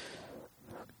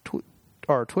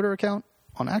our Twitter account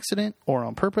on accident or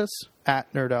on purpose,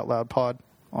 at Nerd Out Loud Pod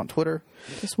on Twitter.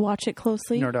 Just watch it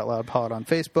closely. Nerd Out Loud Pod on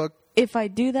Facebook. If I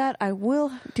do that, I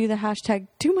will do the hashtag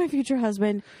to my future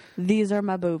husband, these are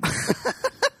my boobs.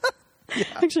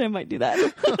 Actually, I might do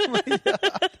that. Oh my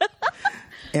God.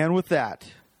 And with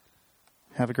that,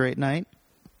 have a great night.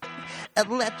 And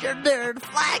let your nerd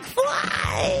flag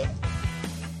fly!